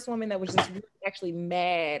the first woman that was just really actually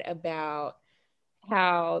mad about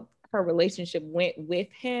how her relationship went with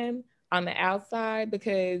him on the outside,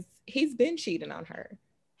 because he's been cheating on her.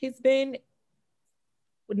 He's been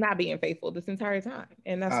not being faithful this entire time,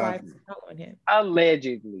 and that's why I'm following him.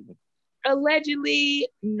 Allegedly,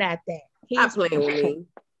 not that. He's playing with me.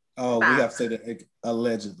 Oh, we have to say that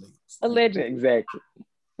allegedly. Exactly.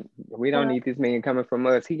 We don't need this man coming from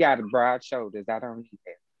us. He got broad shoulders. I don't need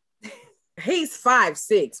He's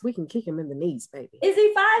 5'6". We can kick him in the knees, baby. Is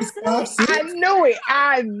he 5'6"? I knew it.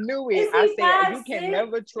 I said you 5'6"? can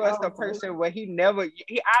never trust a person where he never. I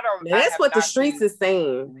That's have what the not streets seen is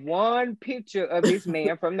saying. one picture of this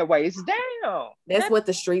man from the waist down. That's what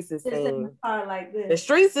the streets is Just in saying. the car like this. The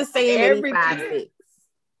streets is saying that he's Every 5'6".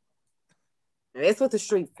 That's what the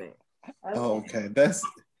streets saying. Okay, that's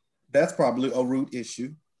probably a root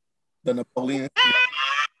issue. The Napoleon.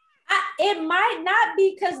 It might not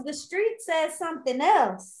be because the street says something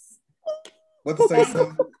else. What to say?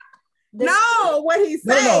 Something? No, what he's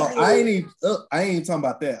saying. No, I ain't even talking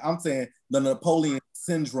about that. I'm saying the Napoleon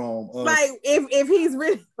syndrome. Of, like if he's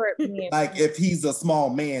really like if he's a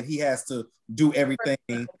small man, he has to do everything,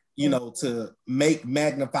 to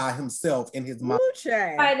magnify himself in his mind.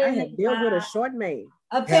 I have dealt with a short man.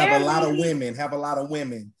 Have a lot of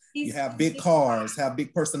women. You have big cars, have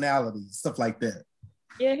big personalities, stuff like that.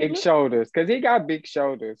 Yeah, big shoulders, because he got big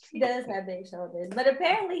shoulders. He does have big shoulders, but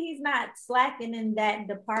apparently he's not slacking in that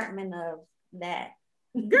department of that.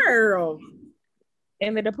 Girl.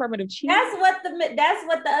 In the Department of Cheese. That's what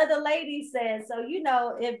the other lady said. So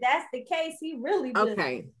if that's the case, he really does.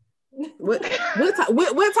 Okay.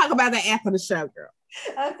 we'll talk about that after the show, girl.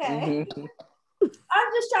 Okay. Mm-hmm.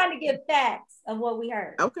 I'm just trying to give facts of what we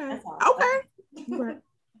heard. Okay. Okay.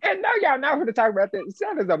 And no, y'all not going to talk about that.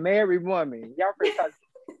 Shonda's a married woman. Y'all for talk.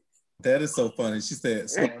 That is so funny. She said,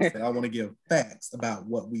 I want to give facts about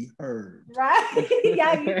what we heard. Right.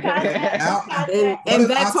 Yeah, you got that. And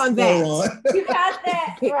that's on that. You got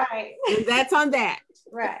that. Right. And that's on that.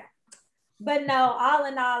 Right. But no, all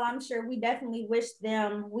in all, I'm sure we definitely wish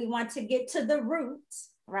them, we want to get to the root,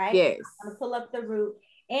 right? Yes. We want to pull up the root.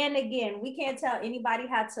 And again, we can't tell anybody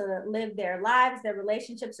how to live their lives, their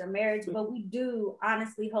relationships, or marriage, but we do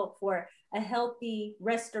honestly hope for a healthy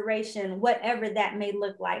restoration, whatever that may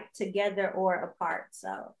look like, together or apart.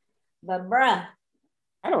 So, but bruh,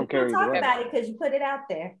 I don't care. Talk about it because you put it out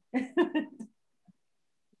there. I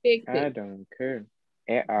don't care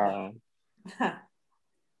at all.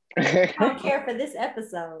 I don't care for this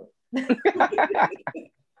episode.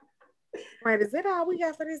 Right, is that all we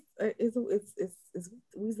got for this? Is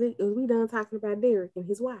we done talking about Derek and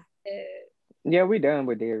his wife? Yeah, we done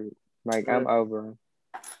with Derek. Like, I'm over him.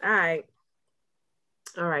 All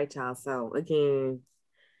right, y'all. So again,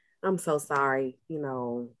 I'm so sorry.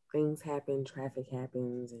 Things happen, traffic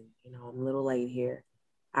happens, and I'm a little late here.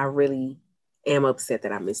 I really am upset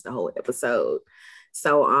that I missed the whole episode.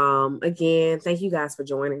 So again, thank you guys for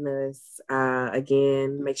joining us.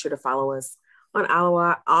 Again, make sure to follow us on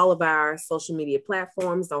all of our social media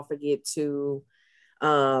platforms. Don't forget to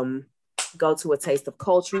go to A Taste of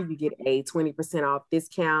Culture. You get a 20% off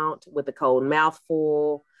discount with the code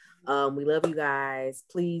Mouthful. We love you guys.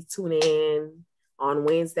 Please tune in on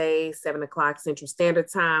Wednesday, 7:00 Central Standard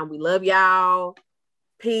Time. We love y'all.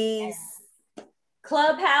 Peace.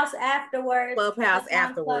 Clubhouse afterwards. Clubhouse.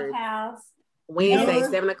 Wednesday,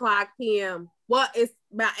 7:00 p.m. What? It's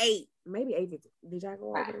about 8. Maybe 8. Did y'all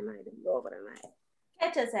go over tonight? Did you go over tonight?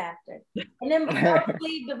 Catch us after. And then before we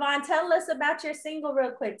leave, DeVon, tell us about your single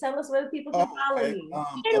real quick. Tell us where people can follow you.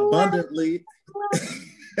 Abundantly.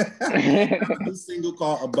 A new single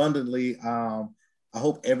called Abundantly. I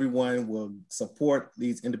hope everyone will support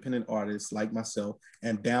these independent artists like myself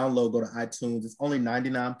and download, go to iTunes. It's only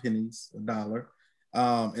 99 pennies, $1,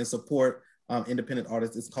 and support independent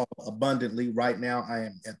artists. It's called Abundantly. Right now, I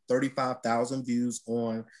am at 35,000 views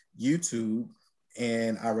on YouTube,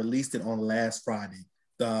 and I released it on last Friday,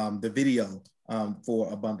 the video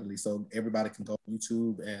for Abundantly. So everybody can go on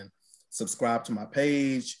YouTube and subscribe to my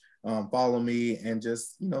page, follow me, and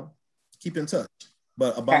just, keep in touch.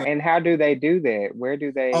 But and how do they do that? Where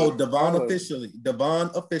do they? Oh, DeVon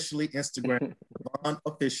officially Instagram, DeVon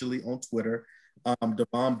officially on Twitter,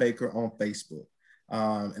 DeVon Baker on Facebook.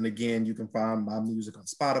 And again, you can find my music on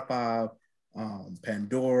Spotify,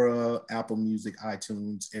 Pandora, Apple Music,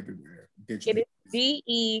 iTunes, everywhere. It is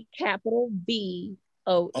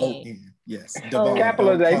DEVON. Yes.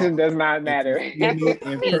 Capitalization does not matter.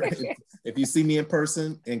 If you see me in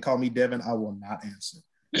person and call me Devin, I will not answer.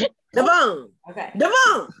 DeVon. Okay.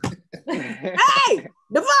 DeVon. Hey,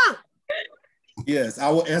 DeVon. Yes, I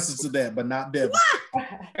will answer to that, but not Devin.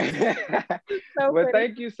 Well,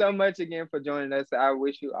 thank you so much again for joining us. I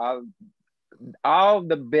wish you all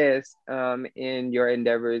the best in your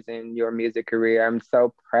endeavors and your music career. I'm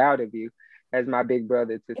so proud of you as my big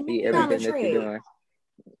brother to see everything that you're doing.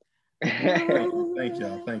 Thank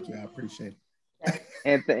y'all. Thank you. I appreciate it.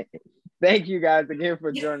 And thank you guys again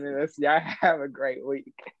for joining us. Y'all have a great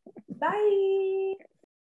week. Bye.